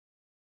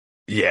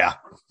 Yeah.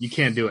 You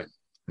can't do it.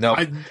 No.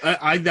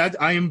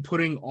 I am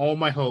putting all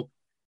my hope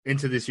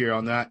into this year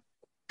on that,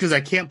 because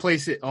I can't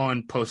place it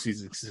on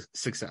postseason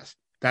success.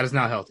 That is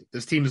not healthy.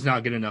 This team is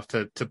not good enough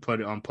to put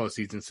it on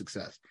postseason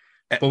success.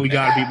 But we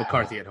got to beat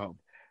McCarthy at home.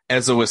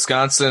 As a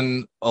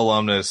Wisconsin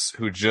alumnus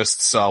who just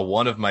saw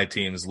one of my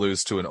teams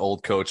lose to an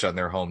old coach on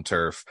their home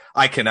turf,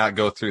 I cannot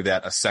go through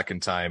that a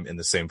second time in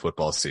the same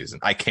football season.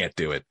 I can't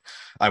do it.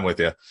 I'm with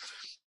you.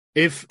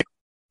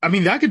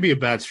 That could be a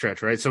bad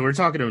stretch, right? So we're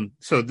talking,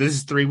 so this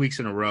is 3 weeks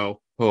in a row,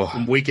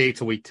 from week 8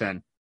 to week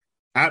 10.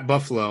 At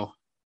Buffalo,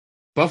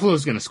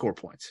 Buffalo's going to score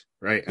points,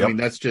 right? Yep. I mean,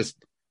 that's just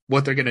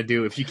what they're going to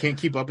do. If you can't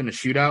keep up in a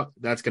shootout,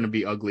 that's going to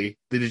be ugly.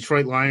 The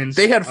Detroit Lions,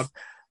 they had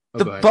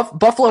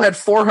Buffalo had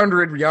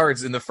 400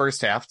 yards in the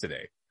first half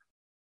today.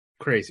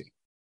 Crazy.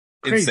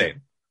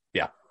 Insane.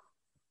 Yeah.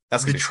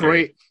 That's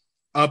Detroit,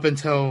 up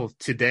until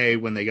today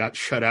when they got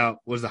shut out,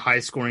 was the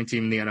highest scoring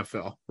team in the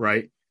NFL,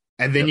 right?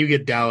 And then you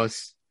get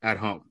Dallas at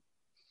home.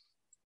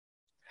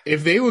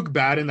 If they look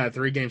bad in that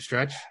 3-game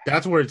stretch,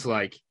 that's where it's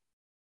like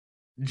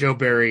Joe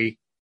Barry,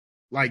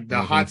 like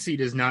the hot seat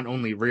is not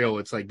only real,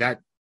 it's like that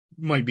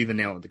might be the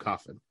nail in the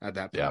coffin at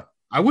that point. Yeah.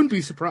 I wouldn't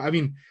be surprised. I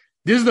mean,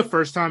 this is the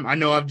first time I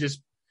know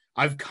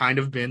I've kind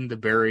of been the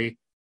Barry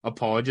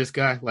apologist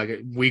guy.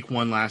 Like week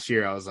 1 last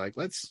year, I was like,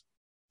 let's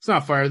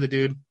not fire the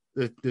dude.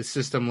 The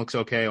system looks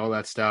okay, all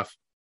that stuff.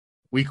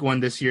 Week 1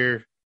 this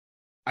year,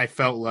 I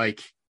felt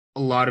like a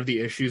lot of the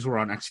issues were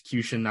on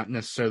execution, not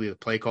necessarily the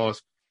play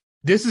calls.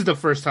 This is the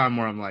first time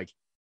where I'm like,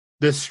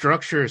 the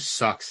structure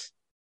sucks.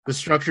 The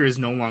structure is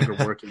no longer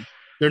working.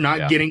 They're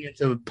not getting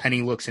into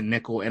penny looks and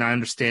nickel. And I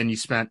understand you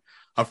spent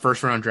a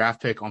first round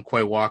draft pick on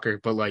Quay Walker,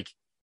 but like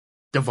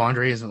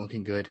Devondre isn't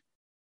looking good.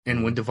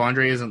 And when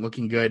Devondre isn't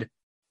looking good,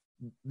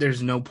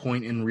 there's no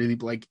point in really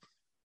like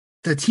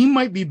the team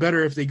might be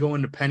better if they go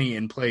into penny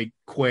and play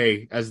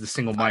Quay as the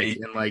single Mike.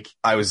 And like,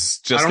 I was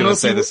just going to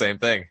say the same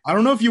thing. I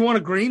don't know if you want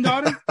to green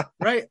dot him,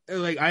 right?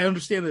 Like, I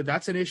understand that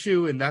that's an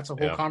issue and that's a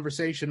whole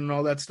conversation and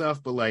all that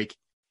stuff. But like,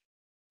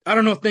 I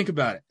don't know. Think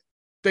about it.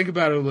 Think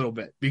about it a little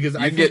bit because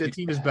I think the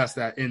team is best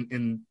at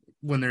in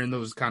when they're in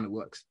those kind of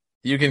looks.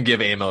 You can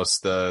give Amos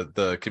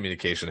the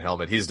communication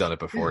helmet. He's done it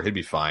before. He'd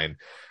be fine.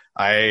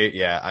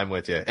 I'm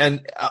with you.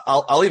 And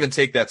I'll even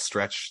take that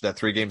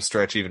 3-game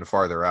stretch even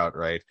farther out,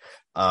 right?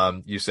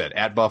 You said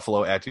at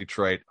Buffalo, at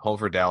Detroit, home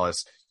for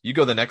Dallas. You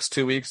go the next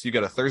 2 weeks, you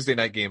got a Thursday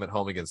night game at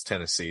home against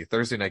Tennessee.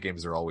 Thursday night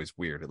games are always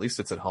weird. At least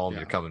it's at home.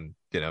 You're coming,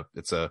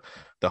 it's the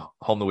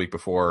home the week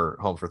before,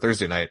 home for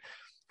Thursday night.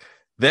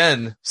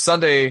 Then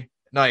Sunday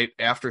night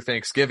after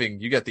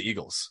Thanksgiving, you get the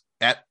Eagles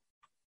at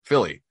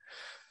Philly.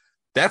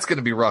 That's going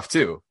to be rough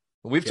too.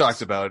 We've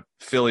talked about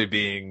Philly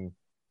being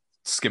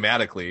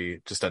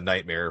schematically just a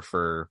nightmare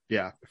for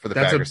the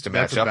Packers to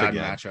match up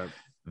again. Matchup.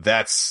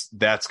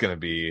 That's going to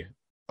be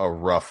a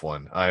rough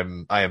one. I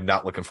am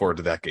not looking forward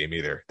to that game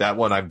either. That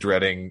one I'm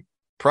dreading,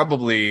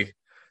 probably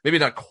maybe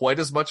not quite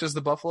as much as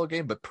the Buffalo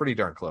game, but pretty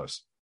darn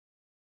close.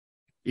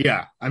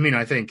 Yeah. I mean,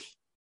 I think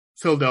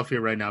Philadelphia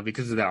right now,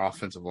 because of that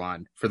offensive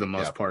line for the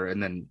most part,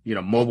 and then,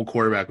 mobile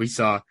quarterback, we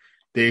saw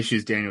the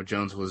issues Daniel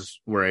Jones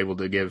were able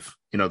to give,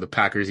 the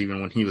Packers, even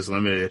when he was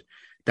limited.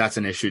 That's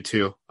an issue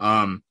too.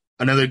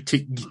 Another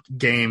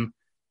game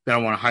that I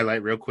want to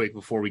highlight real quick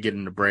before we get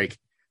into break,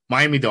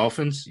 Miami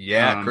Dolphins.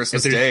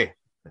 Christmas Day.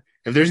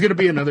 If there's going to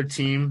be another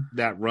team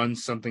that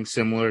runs something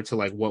similar to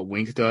like what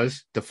Wink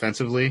does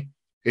defensively,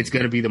 it's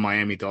going to be the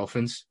Miami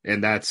Dolphins.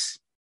 And it's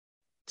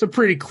a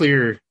pretty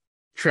clear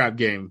trap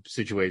game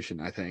situation,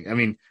 I think. I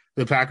mean,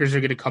 the Packers are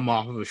going to come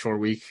off of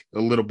a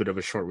little bit of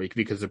a short week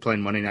because they're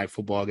playing Monday Night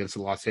Football against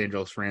the Los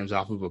Angeles Rams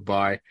off of a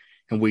bye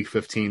in Week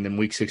 15. Then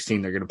Week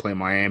 16, they're going to play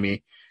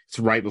Miami. It's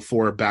right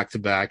before a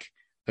back-to-back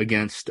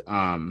against,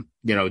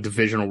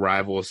 divisional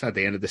rivals at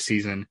the end of the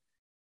season.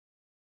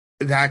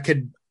 That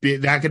could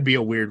be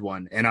a weird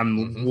one. And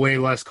I'm way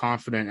less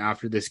confident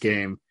after this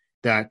game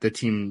that the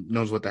team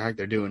knows what the heck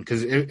they're doing.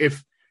 Because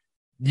if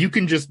you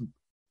can just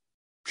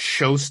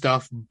show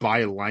stuff by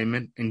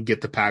alignment and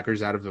get the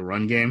Packers out of the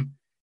run game,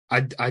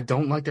 I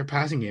don't like their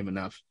passing game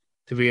enough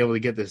to be able to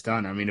get this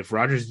done. I mean, if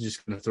Rodgers is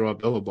just going to throw up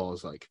billow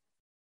balls, like,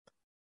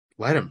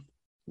 let him,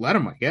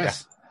 I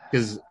guess.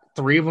 Because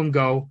three of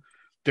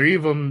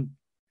them,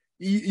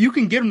 you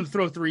can get them to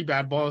throw 3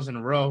 bad balls in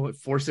a row,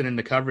 force it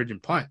into coverage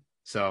and punt.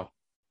 So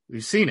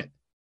we've seen it.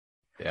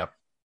 Yep.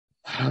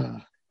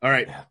 All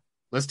right.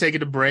 Let's take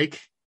it a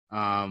break.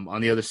 On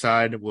the other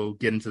side, we'll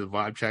get into the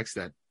vibe checks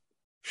that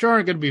sure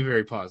aren't going to be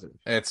very positive.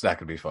 It's not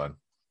going to be fun.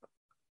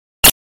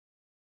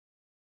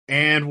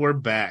 And we're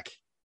back.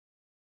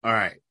 All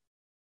right.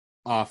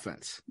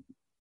 Offense.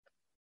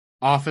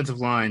 Offensive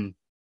line,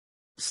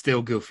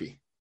 still goofy.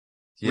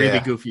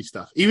 Really goofy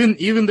stuff.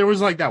 Even there was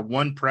like that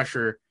one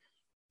pressure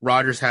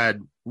Rodgers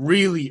had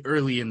really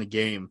early in the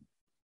game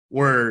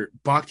where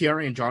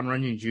Bakhtiari and John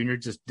Runyon Jr.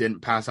 just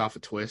didn't pass off a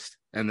twist,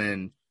 and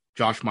then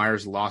Josh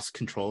Myers lost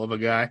control of a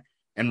guy,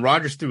 and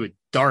Rodgers threw a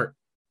dart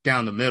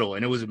down the middle,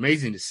 and it was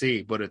amazing to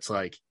see, but it's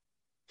like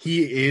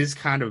he is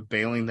kind of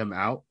bailing them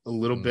out a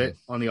little bit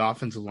on the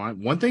offensive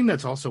line. One thing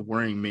that's also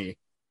worrying me,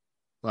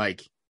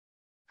 like,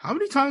 how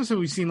many times have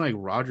we seen like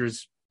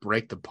Rodgers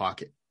break the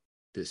pocket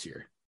this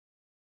year?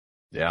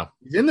 Yeah.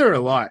 He's in there a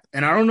lot,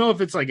 and I don't know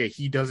if it's like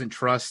he doesn't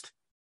trust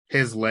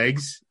his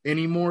legs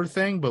anymore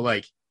thing, but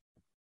like,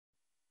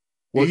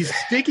 he's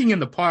sticking in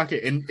the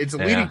pocket, and it's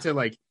leading to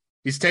like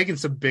he's taking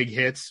some big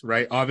hits,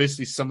 right?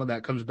 Obviously, some of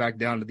that comes back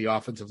down to the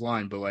offensive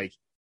line, but like,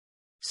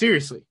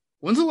 seriously,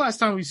 when's the last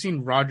time we've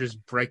seen Rodgers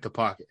break the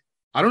pocket?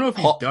 I don't know if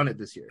he's done it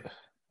this year.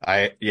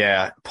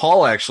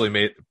 Paul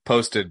actually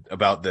posted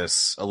about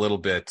this a little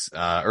bit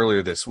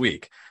earlier this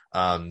week,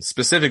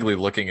 specifically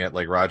looking at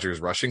like Rodgers'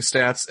 rushing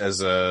stats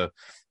as a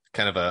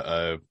kind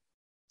of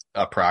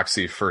a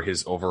proxy for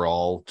his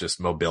overall just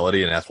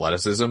mobility and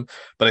athleticism.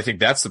 But I think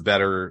that's the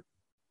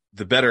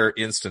better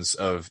instance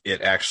of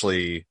it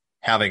actually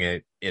having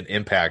an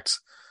impact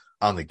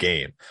on the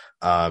game.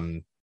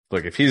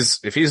 Look, if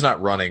he's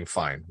not running,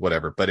 fine,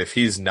 whatever. But if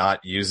he's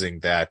not using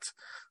that,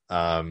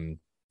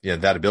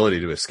 that ability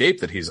to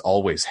escape that he's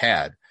always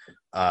had,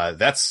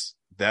 that's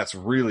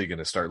really going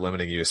to start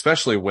limiting you,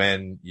 especially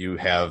when you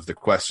have the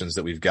questions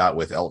that we've got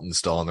with Elton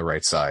still on the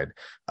right side,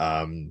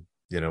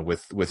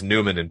 with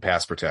Newman in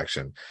pass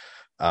protection.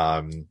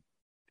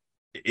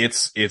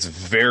 it's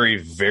very,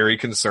 very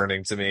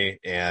concerning to me.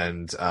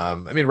 And I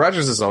mean,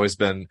 Rodgers has always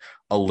been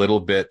a little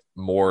bit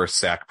more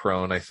sack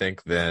prone, I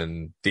think,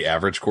 than the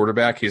average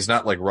quarterback. He's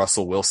not like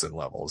Russell Wilson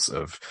levels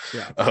of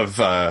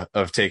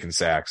taking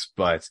sacks,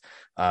 but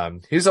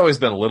he's always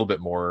been a little bit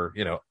more,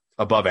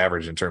 above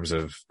average in terms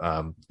of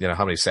how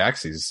many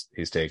sacks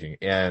he's taking.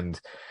 And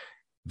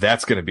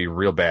that's going to be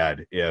real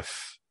bad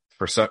if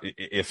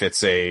it's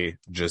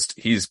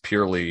he's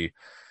purely,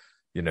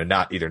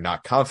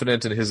 not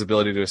confident in his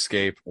ability to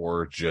escape,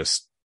 or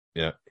just,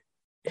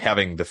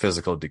 having the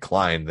physical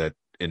decline that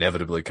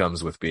inevitably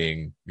comes with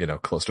being,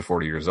 close to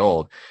 40 years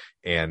old.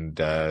 And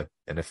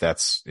if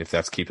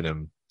that's keeping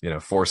him,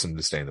 forcing him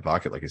to stay in the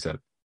pocket, like you said.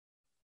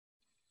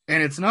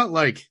 And it's not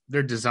like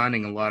they're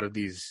designing a lot of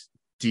these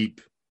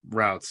deep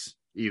routes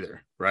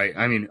either, right?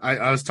 I mean,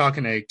 I was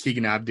talking to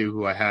Keegan Abdu,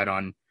 who I had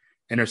on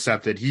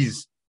Intercepted.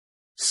 He's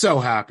so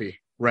happy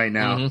right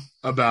now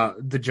about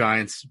the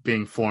Giants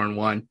being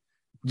 4-1.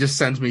 Just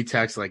sends me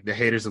texts like the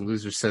haters and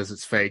losers says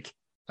it's fake.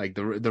 Like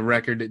the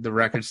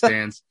record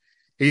stands.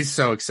 He's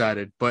so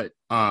excited. But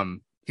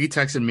he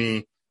texted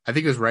me, I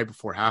think it was right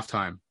before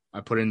halftime.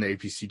 I put it in the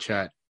APC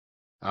chat.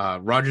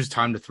 Rodgers'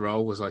 time to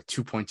throw was like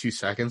 2.2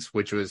 seconds,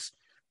 which was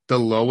the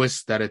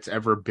lowest that it's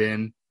ever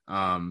been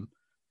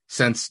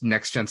since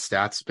Next Gen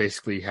Stats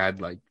basically had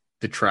like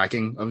the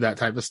tracking of that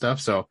type of stuff.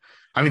 So,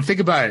 I mean,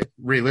 think about it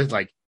really,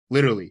 like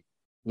literally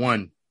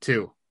 1,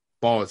 2,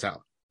 ball is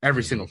out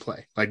every single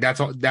play. Like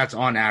that's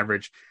on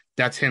average.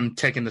 That's him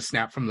taking the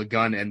snap from the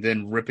gun and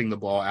then ripping the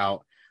ball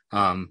out.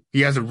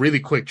 He has a really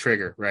quick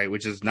trigger, right,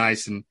 which is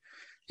nice. And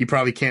he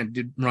probably can't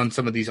run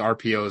some of these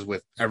RPOs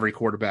with every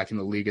quarterback in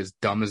the league, as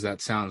dumb as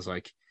that sounds.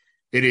 Like,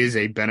 it is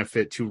a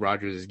benefit to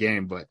Rodgers'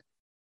 game, but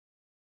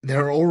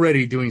they're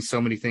already doing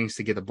so many things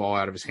to get the ball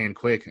out of his hand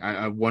quick.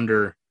 I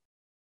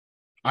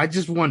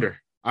just wonder.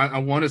 I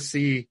want to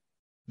see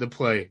the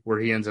play where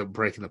he ends up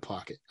breaking the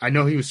pocket. I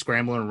know he was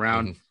scrambling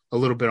around a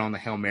little bit on the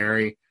Hail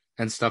Mary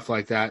and stuff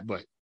like that,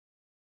 but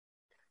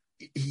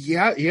he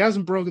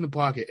hasn't broken the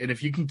pocket. And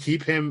if you can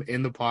keep him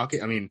in the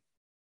pocket, I mean,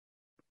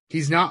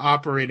 he's not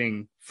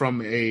operating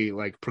from a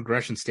like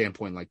progression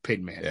standpoint like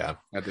Peyton Manning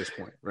at this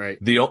point, right?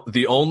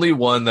 The only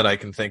one that I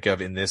can think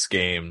of in this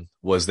game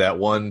was that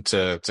one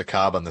to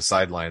Cobb on the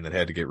sideline that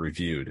had to get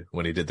reviewed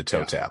when he did the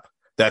toe tap.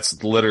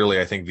 That's literally,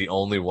 I think, the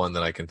only one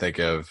that I can think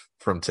of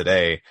from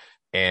today.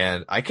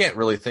 And I can't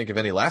really think of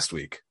any last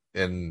week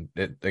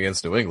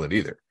against New England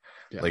either.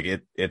 Yeah.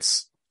 Like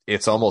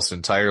it's almost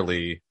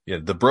entirely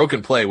the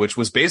broken play, which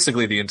was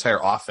basically the entire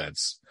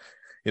offense,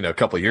 a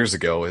couple of years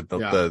ago,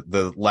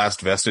 the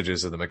last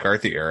vestiges of the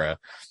McCarthy era.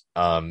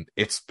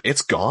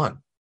 It's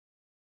gone.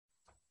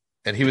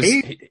 And he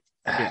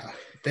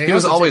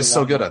was always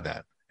so good on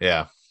that.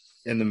 Yeah.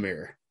 In the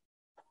mirror.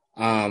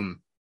 The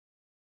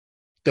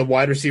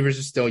wide receivers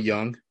are still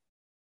young.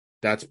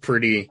 It's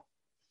pretty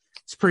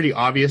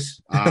obvious.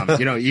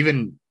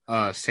 Even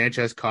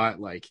Sanchez caught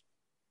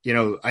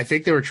I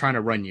think they were trying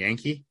to run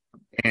Yankee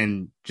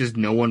and just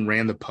no one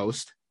ran the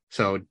post.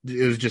 So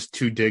it was just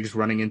two digs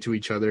running into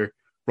each other.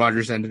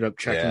 Rodgers ended up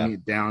checking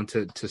it down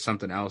to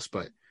something else,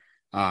 but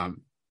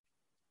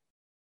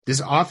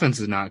this offense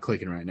is not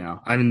clicking right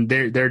now. I mean,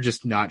 they're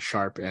just not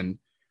sharp, and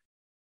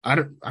I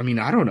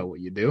don't know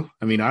what you do.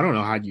 I mean, I don't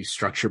know how you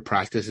structure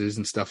practices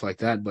and stuff like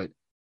that, but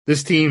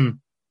this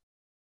team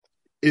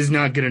is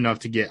not good enough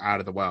to get out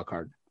of the wild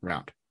card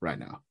round right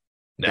now.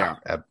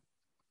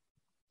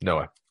 No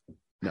way.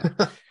 No.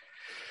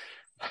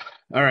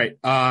 All right.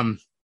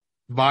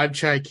 Vibe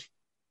check.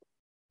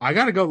 I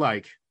gotta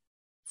go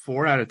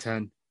 4 out of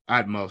 10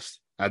 at most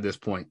at this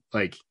point.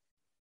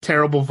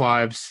 Terrible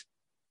vibes.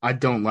 I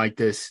don't like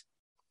this.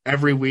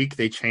 Every week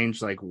they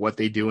change what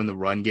they do in the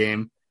run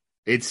game.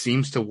 It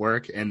seems to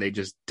work and they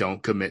just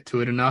don't commit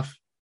to it enough.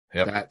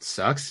 Yep. That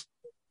sucks.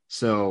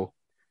 So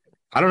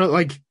I don't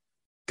know,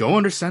 go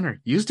under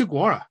center. Use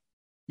DeGuara.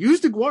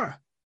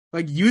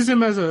 Use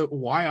him as a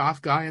Y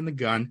off guy in the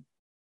gun.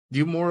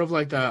 Do more of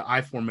the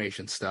I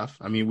formation stuff.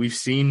 I mean, we've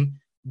seen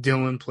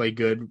Dylan play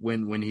good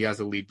when he has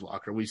a lead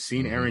blocker. We've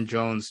seen Aaron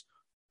Jones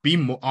be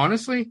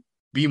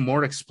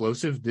more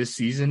explosive this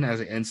season as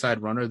an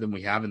inside runner than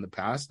we have in the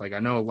past. I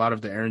know a lot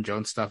of the Aaron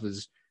Jones stuff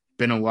has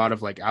been a lot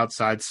of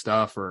outside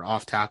stuff or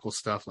off tackle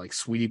stuff, like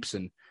sweeps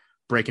and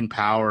breaking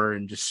power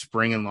and just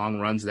springing long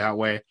runs that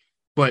way.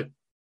 But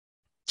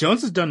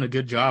Jones has done a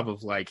good job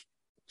of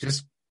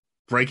just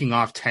breaking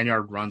off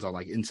 10-yard runs on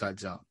inside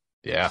zone.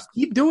 Yeah. Just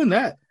keep doing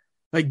that.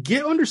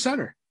 Get under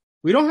center.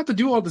 We don't have to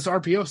do all this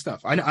RPO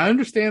stuff. I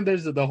understand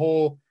there's the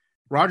whole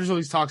Rodgers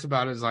always talks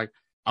about it as I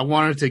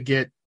wanted to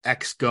get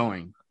X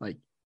going.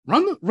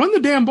 Run the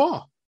damn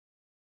ball.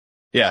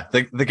 Yeah,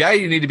 the guy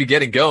you need to be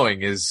getting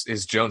going is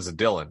Jones and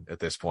Dillon at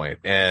this point.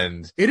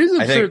 And it is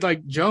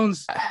absurd.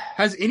 Jones,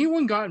 has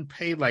anyone gotten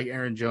paid like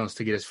Aaron Jones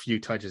to get as few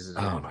touches as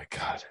him? Oh my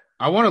God.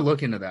 I want to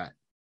look into that.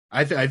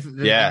 That's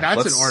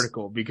an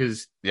article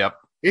because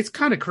it's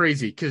kind of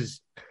crazy because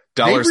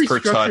dollars per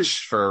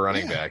touch for a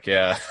running back.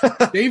 Yeah.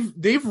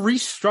 they've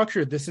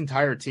restructured this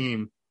entire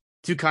team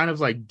to kind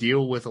of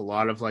deal with a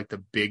lot of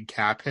the big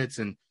cap hits.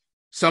 And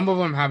some of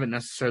them haven't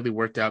necessarily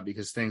worked out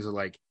because things are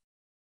like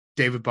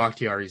David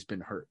Bakhtiari's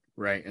been hurt,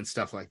 right? And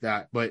stuff like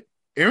that. But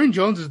Aaron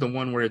Jones is the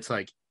one where it's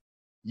like,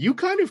 you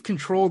kind of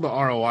control the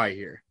ROI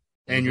here,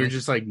 and you're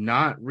just like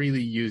not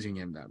really using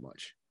him that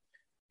much.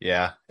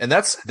 Yeah. And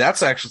that's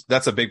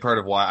a big part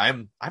of why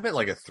I'm at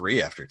like a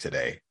 3 after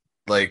today.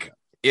 Like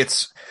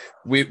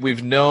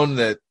we've known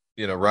that,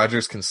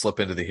 Rodgers can slip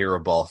into the hero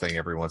ball thing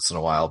every once in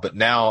a while, but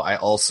now I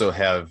also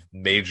have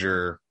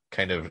major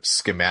kind of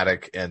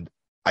schematic and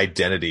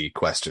identity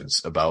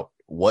questions about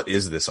what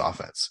is this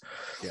offense?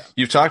 Yeah.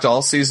 You've talked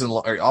all season,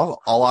 or all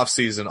off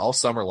season, all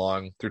summer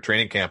long through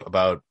training camp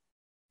about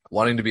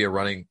wanting to be a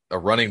running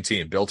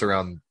team built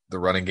around the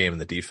running game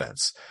and the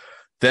defense.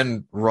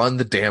 Then run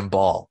the damn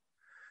ball.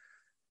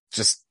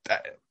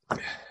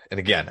 And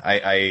again,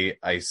 I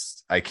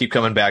keep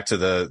coming back to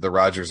the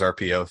Rodgers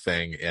RPO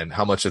thing and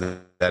how much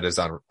of that is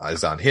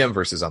on him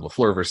versus on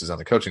LaFleur versus on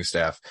the coaching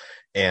staff.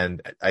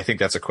 And I think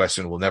that's a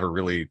question we'll never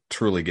really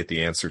truly get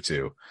the answer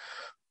to.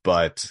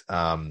 But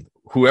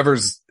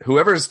whoever's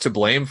to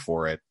blame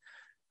for it,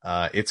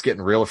 it's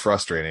getting real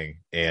frustrating,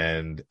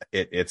 and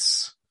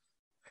it's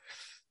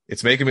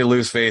making me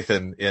lose faith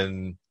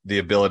in the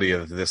ability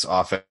of this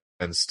offense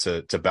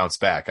to bounce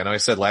back. I know I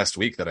said last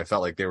week that I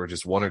felt like they were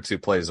just 1 or 2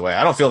 plays away.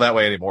 I don't feel that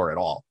way anymore at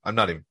all. I'm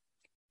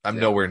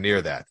nowhere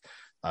near that.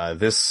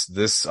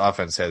 This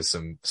offense has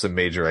some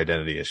major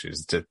identity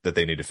issues that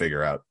they need to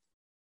figure out.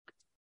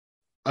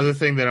 Other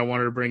thing that I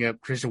wanted to bring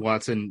up, Christian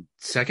Watson,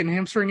 second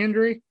hamstring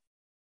injury?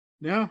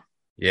 No?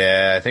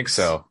 Yeah, I think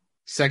so.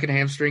 Second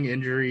hamstring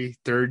injury,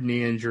 third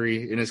knee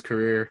injury in his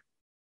career.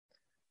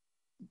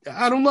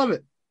 I don't love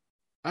it.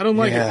 I don't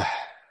like it.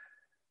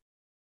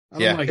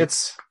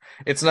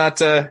 It's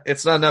not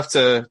enough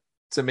to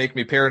make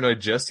me paranoid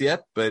just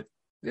yet, but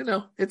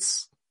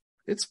it's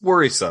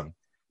worrisome.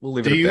 We'll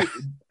leave it at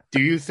that.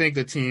 Do you think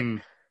the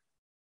team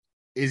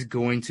is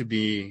going to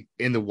be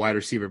in the wide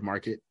receiver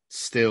market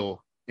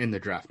still in the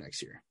draft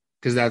next year?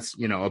 Because that's,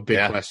 a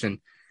big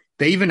question.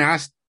 They even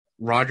asked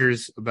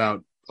Rodgers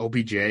about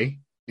OBJ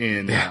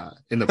in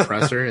the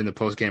presser, in the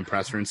post-game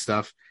presser and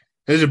stuff.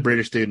 There's a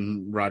British dude,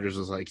 and Rodgers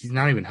was like, he's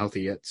not even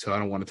healthy yet, so I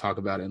don't want to talk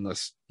about it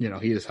unless, he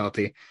is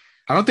healthy.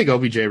 I don't think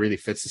OBJ really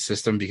fits the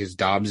system because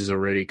Dobbs is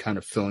already kind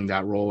of filling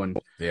that role, and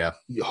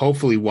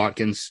hopefully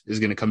Watkins is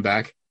going to come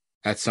back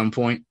at some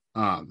point.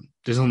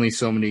 There's only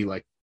so many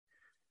like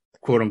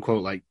quote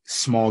unquote like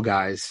small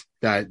guys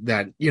that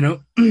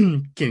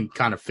can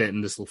kind of fit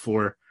in this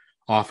LaFleur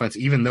offense,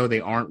 even though they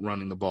aren't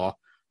running the ball.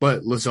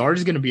 But Lazard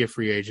is going to be a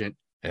free agent.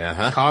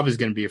 Cobb is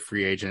going to be a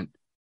free agent.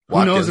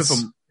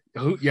 Watkins.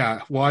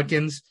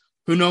 Watkins.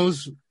 Who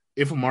knows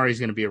if Amari's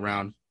going to be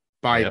around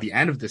by the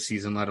end of the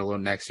season, let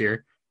alone next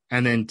year.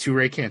 And then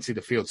Toure can't see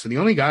the field. So the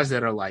only guys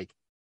that are like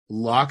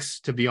locks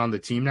to be on the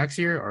team next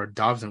year are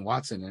Dobbs and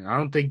Watson. And I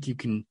don't think you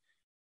can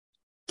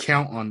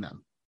count on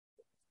them.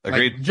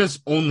 Agreed. Like,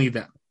 just only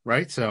them,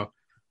 right? So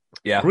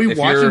are we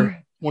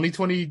watching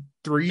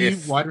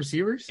 2023 wide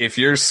receivers? If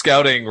you're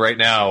scouting right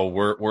now,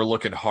 we're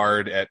looking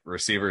hard at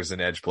receivers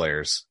and edge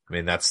players. I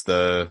mean, I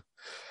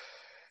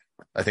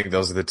think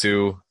those are the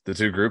two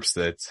groups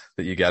that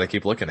you got to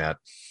keep looking at.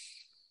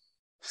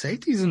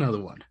 Safety's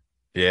another one.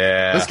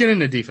 Yeah. Let's get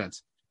into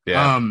defense.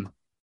 Yeah.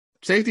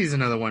 Safety's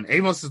another one.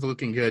 Amos is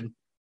looking good.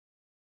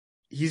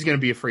 He's going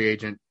to be a free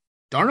agent.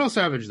 Darnell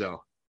Savage,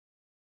 though.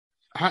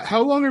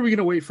 How long are we going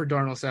to wait for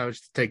Darnell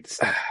Savage to take the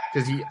step?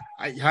 Because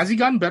has he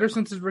gotten better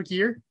since his rookie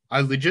year?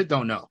 I legit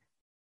don't know.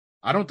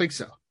 I don't think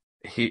so.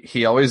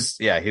 He's always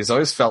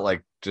felt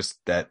like just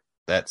that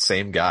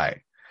same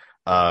guy.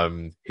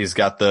 He's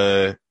got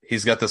the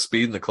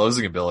speed and the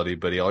closing ability,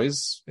 but he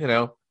always,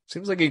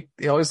 seems like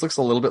he always looks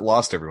a little bit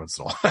lost every once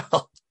in a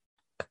while.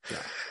 Yeah.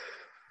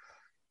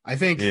 I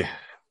think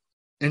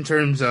in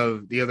terms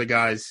of the other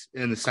guys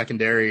in the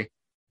secondary,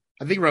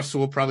 I think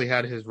Rasul probably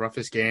had his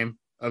roughest game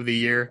of the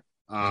year,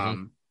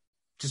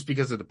 just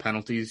because of the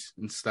penalties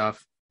and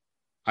stuff.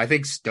 I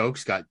think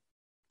Stokes got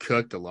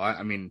cooked a lot.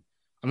 I mean,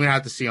 I'm going to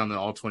have to see on the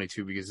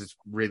All-22 because it's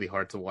really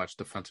hard to watch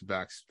defensive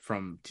backs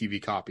from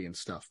TV copy and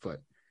stuff, but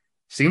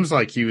seems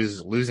like he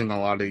was losing a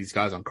lot of these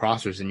guys on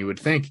crossers, and you would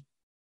think,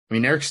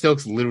 Eric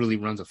Stokes literally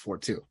runs a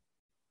 4.2.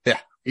 Yeah.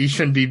 He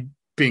shouldn't be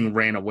being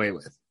ran away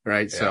with,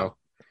 right? Yeah. So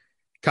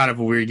kind of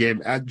a weird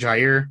game.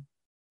 Jair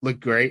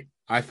looked great,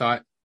 I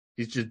thought.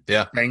 He's just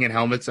banging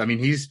helmets.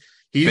 He's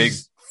big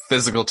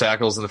physical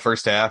tackles in the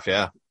first half,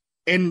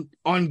 and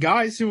on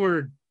guys who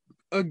are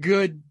a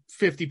good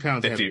 50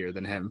 pounds heavier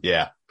than him.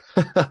 Yeah.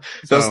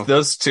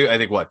 those two, I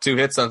think, 2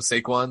 hits on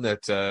Saquon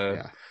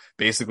that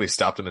basically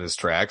stopped him in his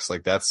tracks.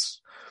 Like that's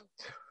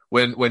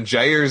when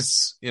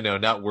Jair's,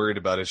 not worried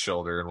about his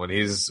shoulder, and when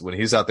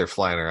he's out there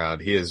flying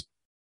around, he is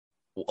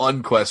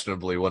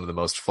unquestionably one of the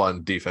most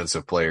fun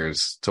defensive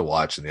players to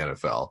watch in the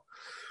NFL.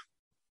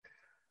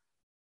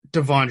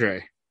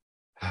 Devondre,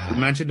 we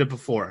mentioned it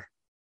before.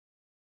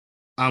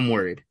 I'm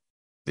worried.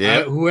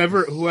 Yeah.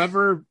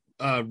 Whoever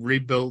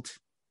rebuilt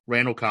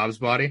Randall Cobb's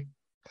body,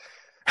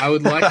 I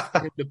would like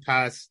him to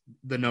pass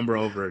the number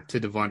over to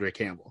Devondre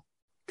Campbell,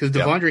 because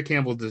Devondre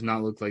Campbell does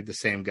not look like the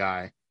same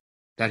guy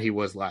that he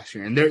was last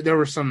year. And there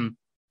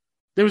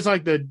was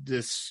like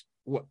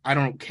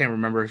can't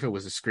remember if it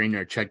was a screen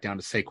or a check down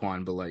to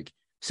Saquon, but like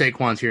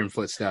Saquon's hearing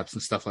footsteps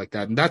and stuff like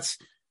that. And that's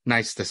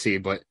nice to see,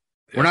 but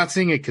we're not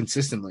seeing it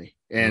consistently.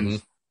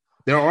 And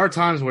there are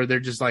times where they're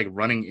just like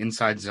running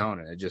inside zone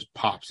and it just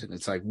pops. And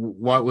it's like,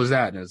 what was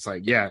that? And it's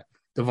like, yeah,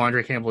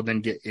 Devondre Campbell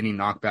didn't get any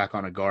knockback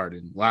on a guard.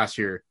 And last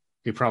year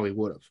he probably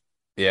would have.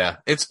 Yeah,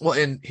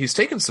 and he's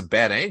taken some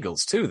bad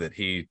angles too that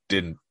he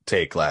didn't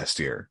take last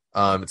year.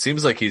 It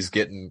seems like he's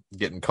getting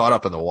caught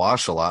up in the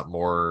wash a lot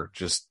more,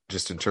 just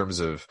in terms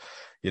of,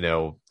 I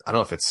don't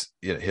know if it's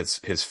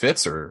his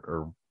fits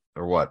or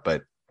what,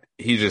 but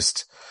he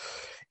just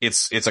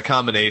it's a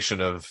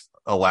combination of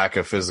a lack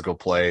of physical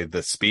play.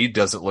 The speed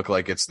doesn't look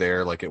like it's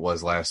there like it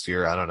was last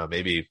year. I don't know.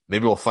 Maybe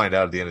we'll find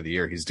out at the end of the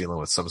year he's dealing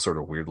with some sort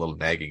of weird little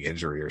nagging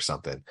injury or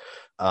something.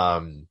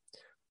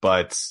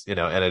 But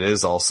and it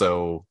is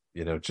also,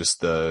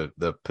 just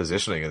the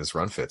positioning of his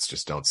run fits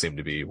just don't seem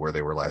to be where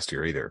they were last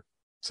year either.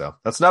 So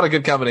that's not a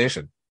good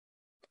combination.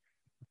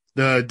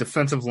 The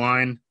defensive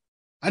line,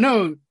 I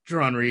know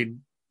Jerron Reed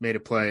made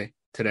a play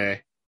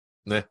today.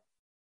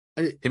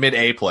 He made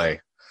a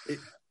play.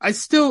 I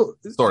still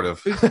sort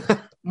of.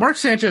 Mark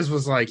Sanchez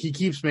was like, he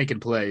keeps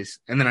making plays.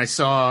 And then I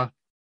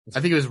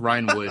think it was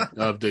Ryan Wood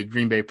of the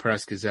Green Bay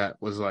Press Gazette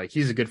was like,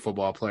 he's a good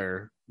football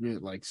player,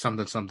 like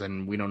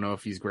something. We don't know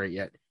if he's great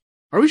yet.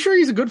 Are we sure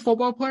he's a good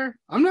football player?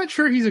 I'm not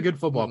sure he's a good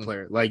football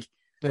player. Like,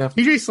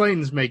 TJ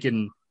Slayton's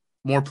making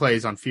more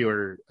plays on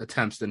fewer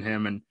attempts than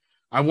him. And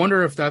I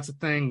wonder if that's a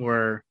thing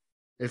where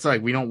it's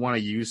like, we don't want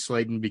to use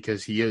Slayton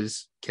because he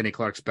is Kenny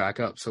Clark's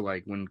backup. So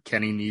like when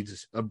Kenny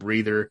needs a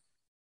breather,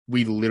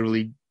 we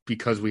literally,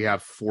 because we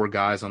have 4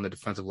 guys on the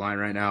defensive line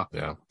right now,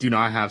 do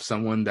not have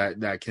someone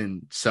that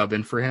can sub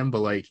in for him. But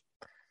like,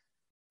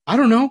 I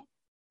don't know,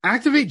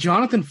 activate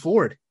Jonathan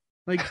Ford.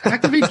 Like,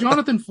 activate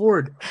Jonathan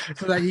Ford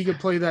so that he could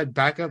play that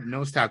backup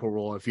nose tackle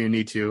role if you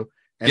need to.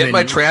 And get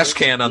my trash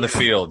can on the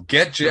field.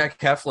 Get Jack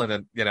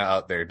Heflin and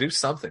out there. Do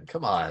something.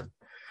 Come on.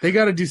 They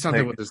got to do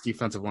something with this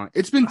defensive line.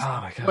 It's been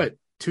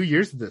 2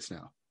 years of this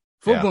now.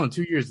 Full blown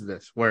 2 years of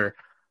this where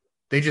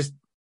they just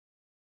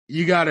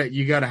you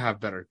gotta have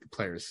better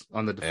players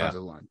on the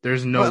defensive line.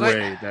 There's no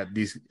way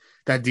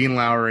that Dean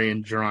Lowry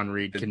and Jerron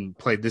Reed can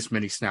play this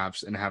many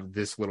snaps and have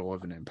this little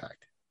of an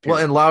impact. Well,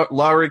 and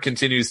Lowry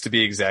continues to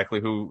be exactly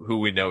who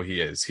we know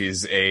he is.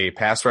 He's a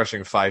pass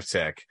rushing 5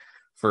 tech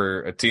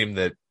for a team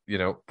that,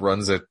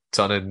 runs a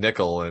ton of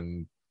nickel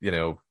and,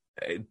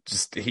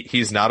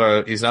 he's not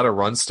a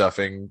run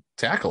stuffing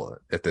tackle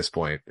at this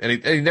point.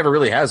 And he never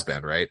really has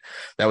been, right?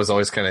 That was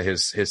always kind of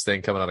his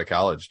thing coming out of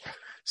college.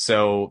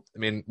 So, I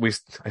mean,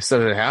 I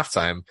said it at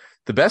halftime,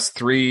 the best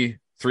three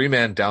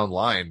man down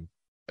line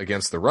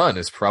against the run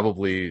is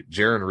probably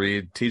Jerron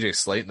Reed, TJ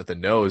Slayton at the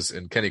nose,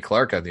 and Kenny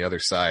Clark on the other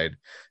side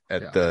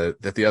at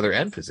the other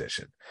end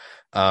position.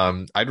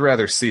 I'd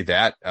rather see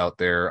that out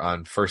there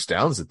on first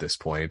downs at this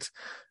point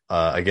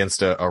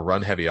against a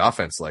run heavy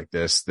offense like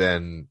this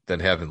than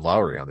having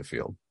Lowry on the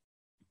field.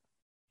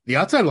 The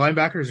outside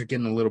linebackers are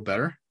getting a little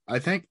better, I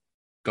think.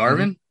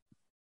 Garvin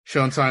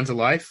showing signs of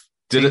life.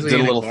 Did a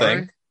little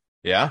thing.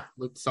 Yeah.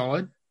 Looked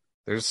solid.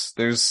 There's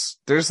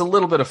a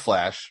little bit of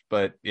flash,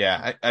 but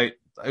yeah, I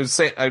was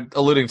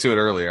alluding to it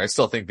earlier. I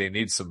still think they'll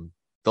need some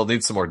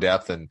more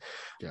depth. And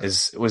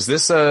is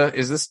this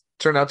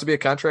turn out to be a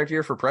contract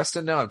year for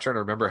Preston now? I'm trying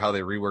to remember how they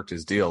reworked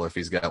his deal, if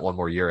he's got one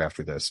more year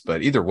after this,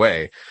 but either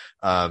way,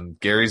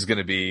 Gary's going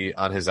to be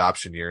on his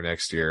option year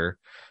next year.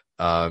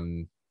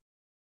 You're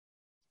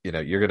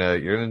going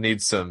to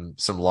need some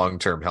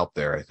long-term help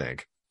there, I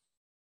think.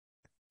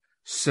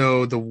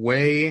 So the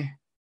way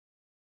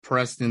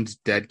Preston's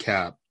dead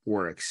cap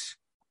works,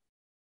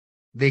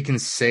 they can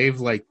save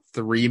like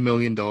 $3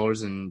 million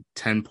and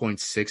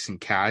 10.6 in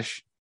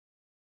cash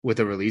with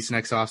a release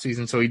next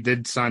offseason. So he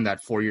did sign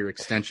that 4-year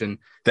extension,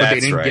 but they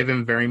didn't give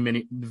him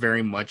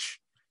very much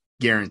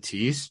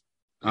guarantees.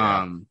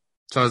 Yeah.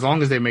 So as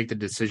long as they make the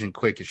decision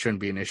quick, it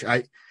shouldn't be an issue.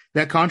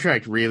 That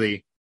contract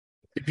really,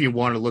 if you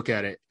want to look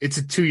at it, it's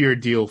a 2-year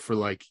deal for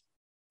like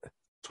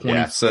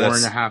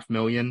 $24.5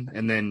 million,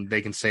 and then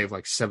they can save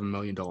like $7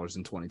 million in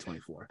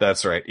 2024.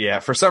 That's right. Yeah.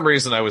 For some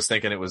reason, I was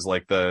thinking it was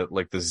like the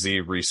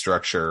Z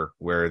restructure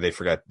where they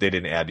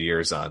didn't add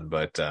years on,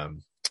 but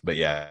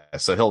yeah.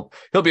 So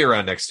he'll be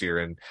around next year,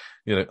 and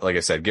like I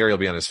said, Gary will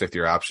be on his 5th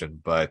year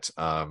option. But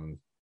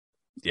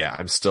yeah,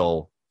 I'm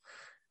still.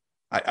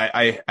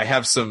 I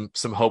have some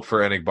hope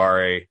for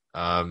Enigbare.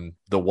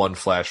 The one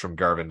flash from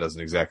Garvin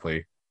doesn't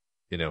exactly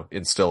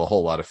instill a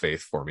whole lot of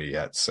faith for me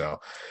yet. So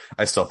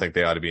I still think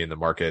they ought to be in the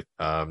market.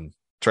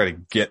 Try to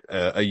get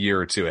a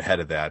year or two ahead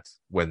of that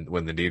when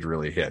the need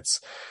really hits,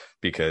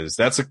 because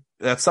that's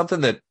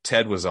something that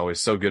Ted was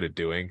always so good at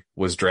doing,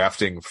 was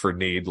drafting for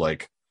need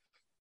like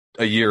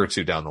a year or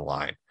two down the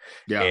line.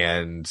 Yeah.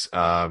 And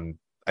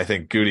I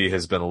think Goody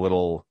has been a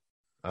little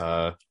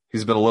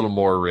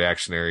more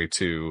reactionary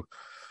to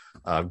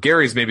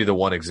Gary's maybe the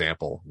one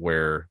example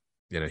where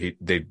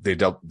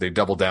they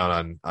double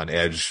down on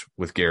edge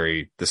with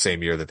Gary the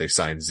same year that they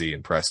signed Z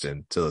and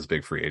Preston to those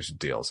big free agent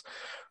deals.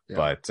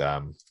 But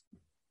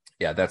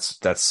yeah,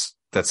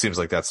 that seems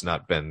like that's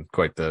not been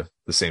quite the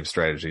same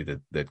strategy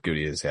that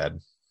Goody has had.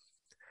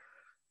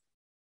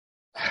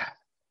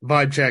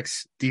 Vibe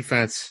checks,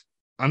 defense.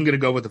 I'm gonna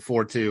go with the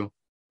 4-2.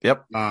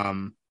 Yep.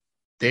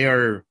 They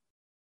are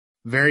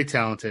very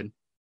talented.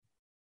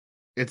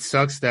 It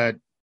sucks that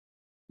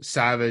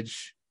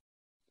Savage,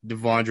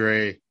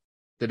 Devondre,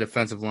 the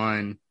defensive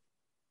line,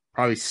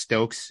 probably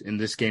Stokes in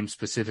this game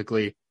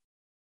specifically,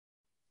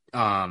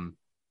 haven't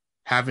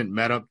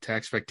met up to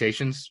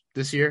expectations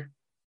this year,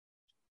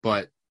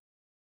 but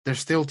they're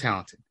still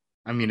talented.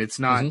 I mean, it's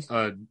not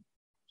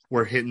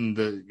we're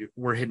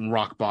hitting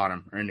rock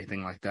bottom or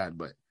anything like that,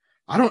 but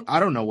I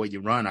don't know what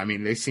you run. I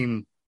mean,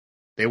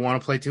 they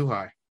want to play too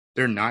high.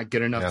 They're not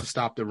good enough to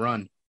stop the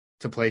run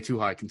to play too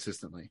high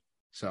consistently.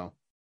 So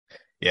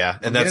yeah,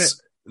 and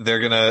they're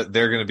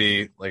gonna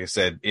be, like I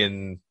said,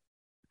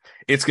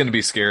 it's gonna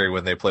be scary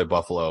when they play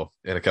Buffalo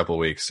in a couple of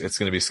weeks. It's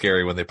gonna be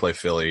scary when they play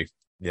Philly,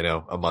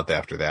 a month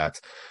after that.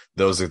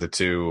 Those are the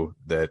two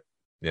that,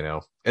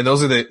 and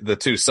those are the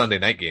two Sunday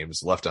night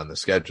games left on the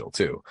schedule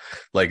too.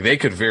 Like, they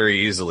could very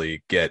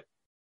easily get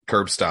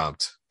curb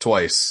stomped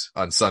twice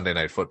on Sunday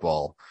Night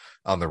Football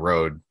on the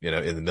road,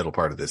 in the middle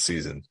part of this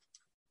season.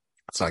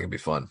 It's not gonna be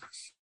fun.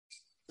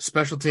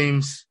 Special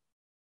teams,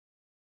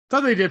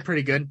 thought they did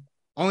pretty good.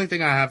 Only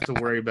thing I have to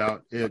worry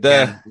about is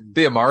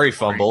the Amari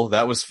fumble.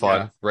 That was fun.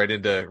 Yeah. Right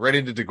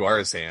into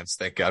DeGuara's hands.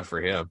 Thank God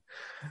for him.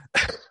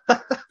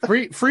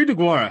 free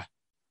DeGuara.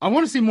 I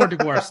want to see more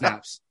DeGuara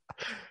snaps.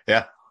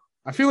 Yeah.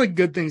 I feel like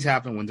good things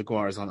happen when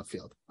DeGuara is on the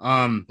field.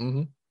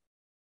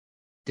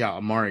 Yeah,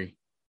 Amari.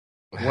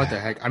 What the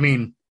heck? I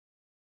mean,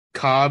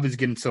 Cobb is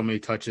getting so many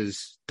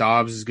touches.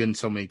 Dobbs is getting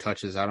so many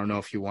touches. I don't know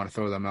if you want to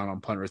throw them out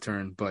on punt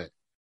return, but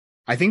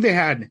I think they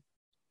had,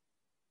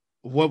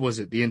 what was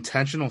it? The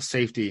intentional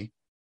safety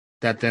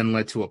that then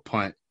led to a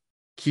punt.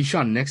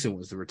 Keyshawn Nixon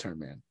was the return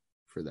man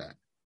for that.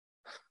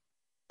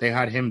 They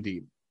had him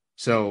deep.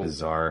 So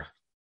bizarre.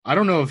 I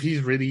don't know if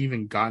he's really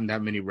even gotten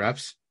that many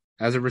reps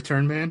as a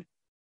return man.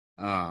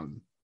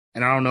 And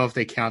I don't know if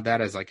they count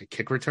that as like a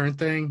kick return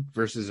thing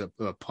versus a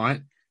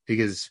punt,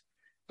 because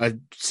a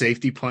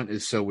safety punt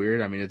is so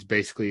weird. I mean, it's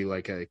basically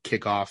like a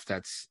kickoff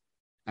that's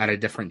at a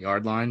different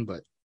yard line,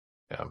 but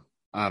yeah,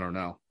 I don't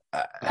know.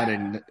 I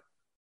didn't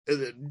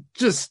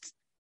just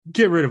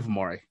get rid of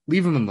Amari.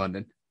 Leave him in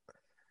London.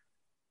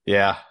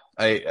 Yeah,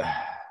 I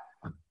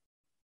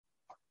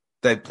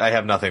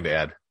have nothing to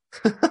add.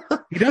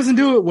 He doesn't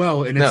do it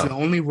well, and it's the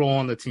only role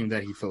on the team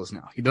that he fills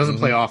now. He doesn't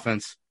play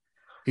offense.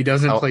 He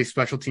doesn't play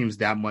special teams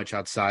that much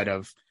outside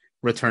of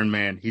return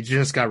man. He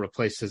just got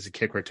replaced as a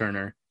kick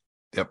returner.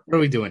 Yep. What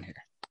are we doing here?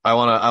 I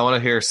want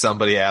to hear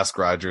somebody ask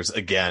Rodgers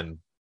again,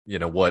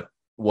 what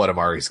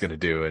Amari's going to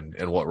do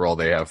and what role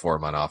they have for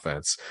him on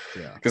offense.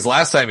 Yeah. Because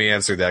last time he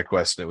answered that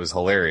question, it was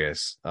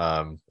hilarious.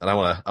 And I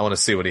want to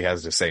see what he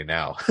has to say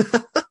now.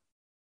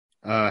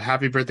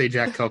 Happy birthday,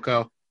 Jack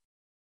Coco.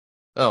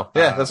 Oh,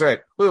 yeah, that's right.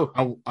 Woo.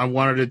 I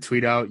wanted to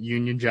tweet out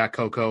Union Jack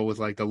Coco with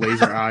like the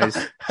laser eyes.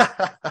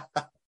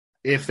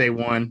 If they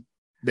won,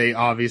 they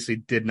obviously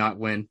did not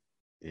win.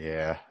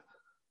 Yeah.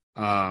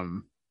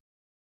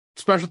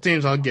 Special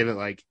teams, I'll give it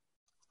like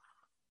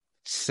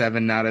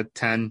 7 out of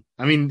 10.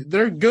 I mean,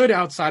 they're good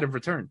outside of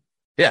return.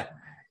 Yeah.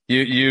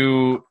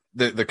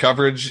 The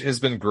coverage has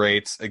been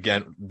great.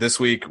 Again, this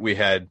week we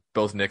had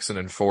both Nixon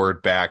and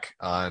Ford back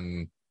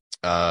on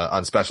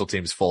special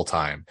teams full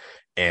time,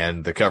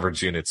 and the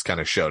coverage units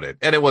kind of showed it.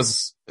 And it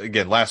was,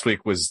 again, last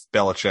week was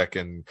Belichick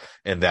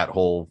and that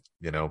whole,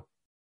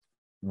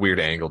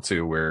 weird angle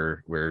too,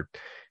 where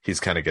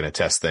he's kind of going to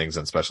test things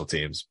on special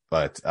teams.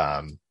 But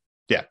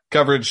yeah,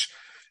 coverage,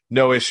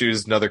 no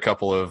issues. Another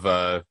couple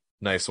of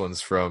nice ones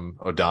from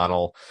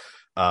O'Donnell.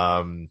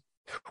 Would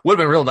have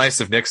been real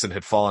nice if Nixon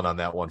had fallen on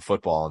that one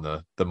football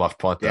on the muffed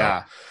punt. Though.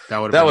 Yeah, that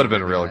would have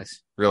been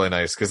really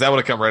nice, because that would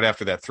have come right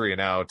after that 3 and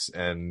out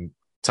and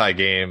tie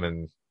game,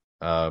 and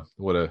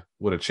would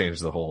have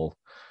changed the whole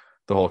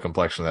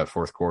complexion of that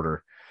fourth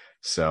quarter.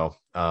 So,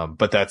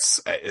 but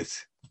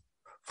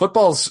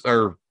footballs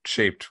are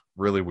shaped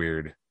really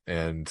weird,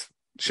 and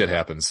shit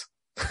happens.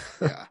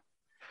 Yeah.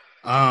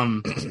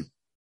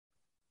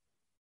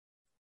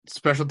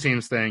 Special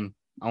teams thing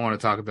I want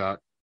to talk about.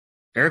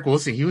 Eric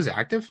Wilson, he was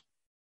active?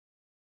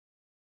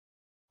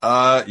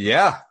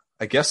 Yeah,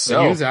 I guess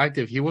so. He was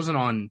active. He wasn't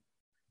on.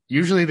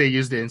 Usually they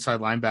use the inside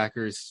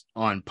linebackers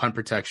on punt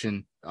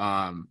protection.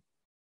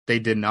 They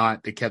did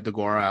not. They kept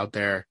DeGuara out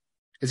there.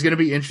 It's going to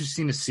be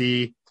interesting to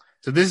see.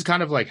 So this is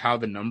kind of like how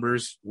the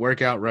numbers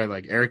work out, right?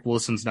 Like Eric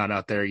Wilson's not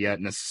out there yet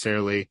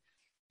necessarily.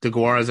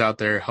 DeGuara's out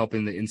there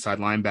helping the inside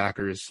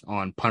linebackers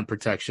on punt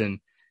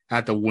protection.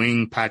 At the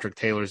wing, Patrick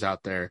Taylor's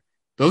out there.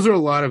 Those are a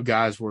lot of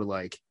guys where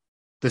like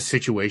the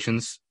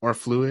situations are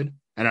fluid.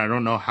 And I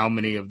don't know how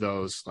many of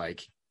those,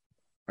 like,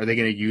 are they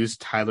going to use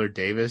Tyler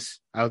Davis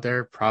out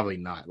there? Probably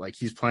not. Like,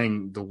 he's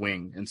playing the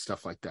wing and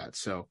stuff like that.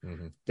 So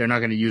they're not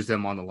going to use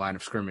them on the line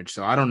of scrimmage.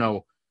 So I don't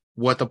know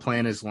what the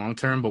plan is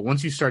long-term, but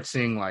once you start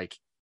seeing like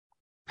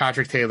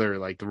Patrick Taylor,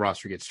 like the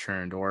roster gets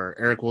churned, or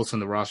Eric Wilson,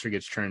 the roster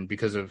gets churned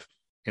because of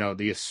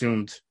the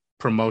assumed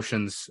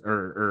promotions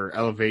or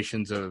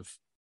elevations of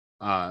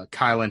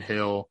Kylan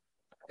Hill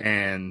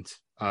and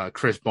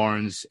Chris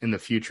Barnes in the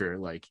future.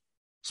 Like,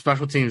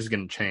 special teams is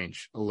going to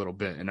change a little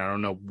bit, and I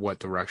don't know what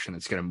direction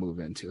it's going to move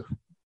into.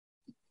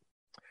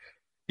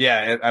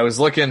 Yeah, I was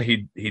looking.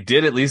 He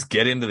did at least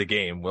get into the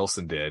game.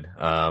 Wilson did,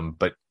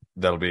 but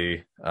that'll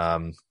be.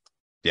 I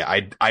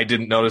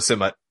didn't notice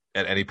him at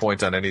any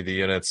point on any of the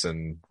units,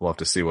 and we'll have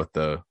to see what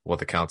the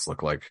counts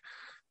look like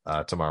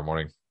tomorrow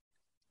morning.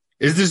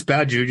 Is this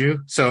bad juju?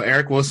 So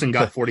Eric Wilson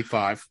got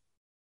 45.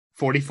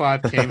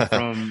 45 came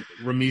from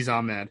Ramiz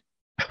Ahmed.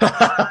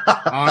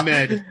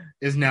 Ahmed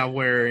is now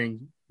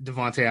wearing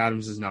Devontae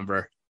Adams'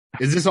 number.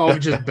 Is this all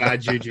just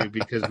bad juju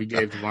because we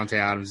gave Devontae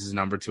Adams'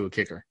 number to a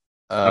kicker?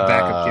 A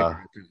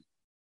backup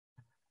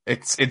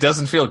kicker. It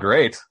doesn't feel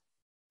great.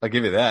 I'll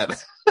give you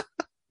that.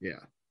 Yeah.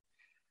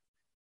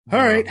 All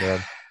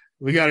right.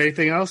 We got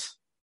anything else?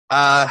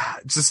 I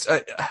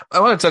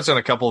want to touch on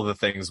a couple of the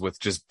things with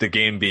just the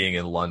game being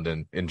in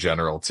London in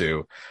general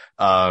too.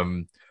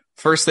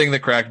 First thing that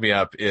cracked me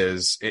up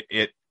is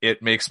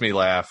it makes me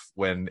laugh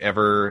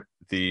whenever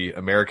the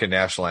American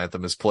national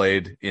anthem is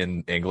played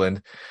in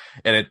England.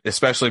 And it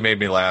especially made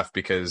me laugh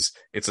because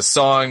it's a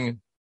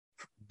song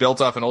built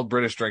off an old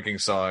British drinking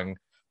song,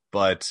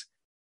 but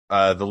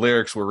the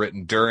lyrics were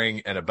written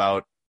during and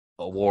about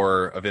a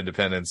war of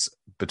independence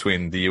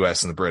between the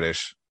U.S. and the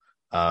British,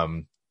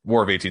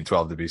 War of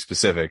 1812 to be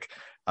specific,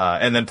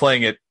 and then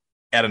playing it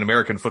at an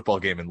American football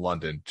game in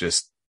London.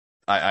 Just,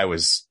 I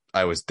was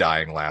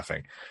dying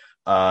laughing.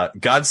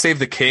 God Save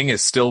the King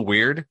is still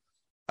weird.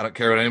 I don't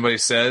care what anybody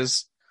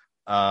says.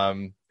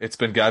 It's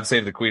been God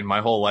Save the Queen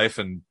my whole life,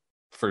 and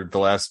for the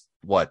last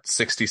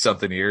 60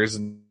 something years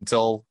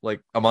until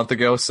like a month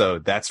ago. So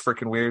that's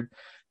freaking weird.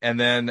 And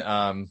then,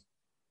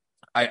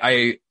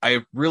 I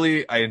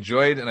really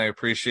enjoyed and I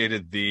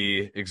appreciated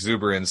the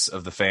exuberance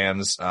of the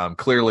fans.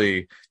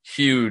 Clearly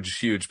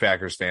huge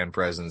Packers fan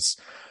presence.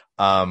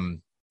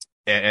 And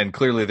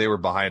clearly they were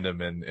behind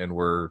him and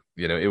were,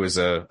 it was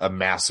a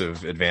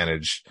massive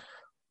advantage,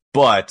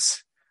 but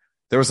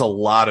there was a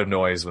lot of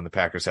noise when the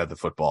Packers had the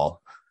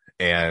football.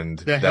 And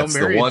that's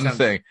the one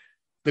thing.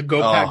 The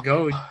Go Pack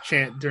Go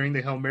chant during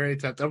the Hail Mary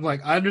attempt. I'm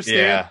like, I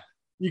understand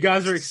you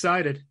guys are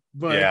excited,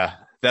 but yeah.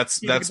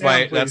 That's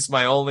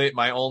my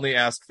only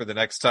ask for the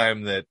next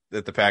time that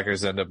the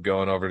Packers end up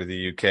going over to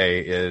the UK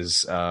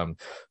is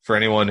for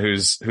anyone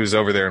who's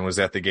over there and was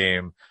at the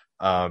game,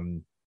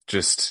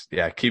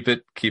 keep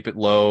it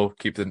low,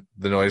 keep the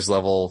noise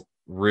level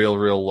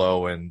real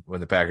low when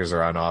the Packers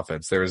are on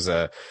offense. There was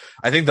I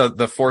think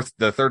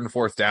the third and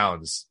fourth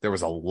downs, there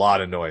was a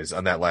lot of noise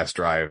on that last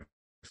drive.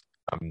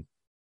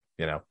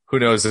 Who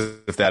knows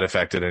if that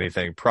affected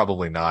anything?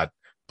 Probably not,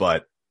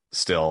 but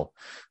still.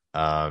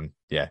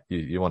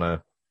 You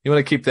want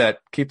to keep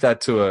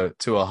that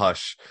to a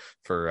hush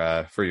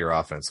for your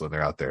offense when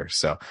they're out there.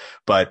 So,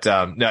 but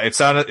no,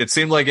 it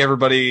seemed like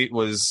everybody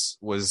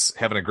was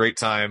having a great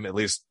time, at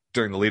least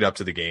during the lead up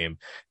to the game.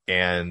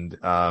 And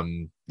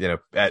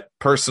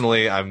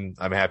personally, I'm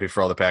happy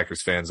for all the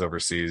Packers fans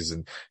overseas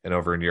and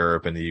over in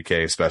Europe and the UK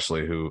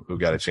especially who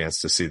got a chance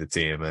to see the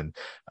team, and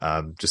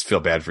just feel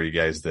bad for you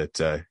guys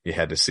that you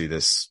had to see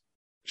this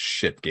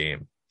shit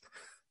game.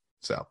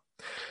 So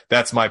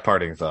that's my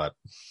parting thought.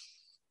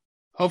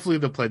 Hopefully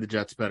they'll play the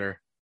Jets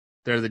better.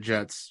 They're the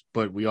Jets,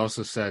 but we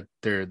also said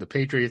they're the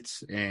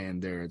Patriots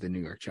and they're the New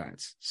York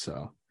Giants.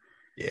 So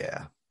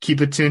yeah,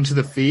 keep it tuned to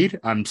the feed.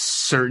 I'm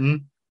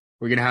certain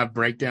we're going to have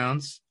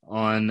breakdowns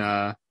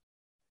on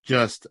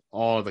just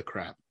all the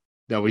crap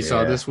that we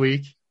saw this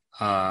week.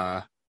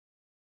 Let's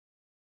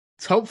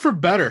hope for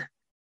better.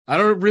 I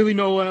don't really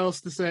know what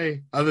else to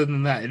say other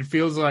than that. It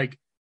feels like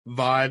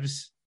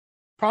vibes,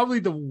 probably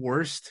the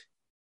worst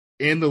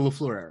in the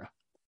LaFleur era.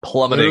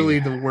 Plummeting. Literally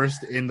the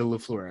worst in the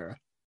LaFleur era.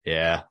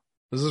 Yeah,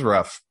 this is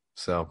rough.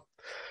 So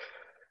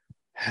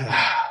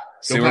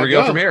see where we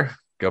go from here.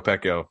 Go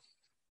Pack Go.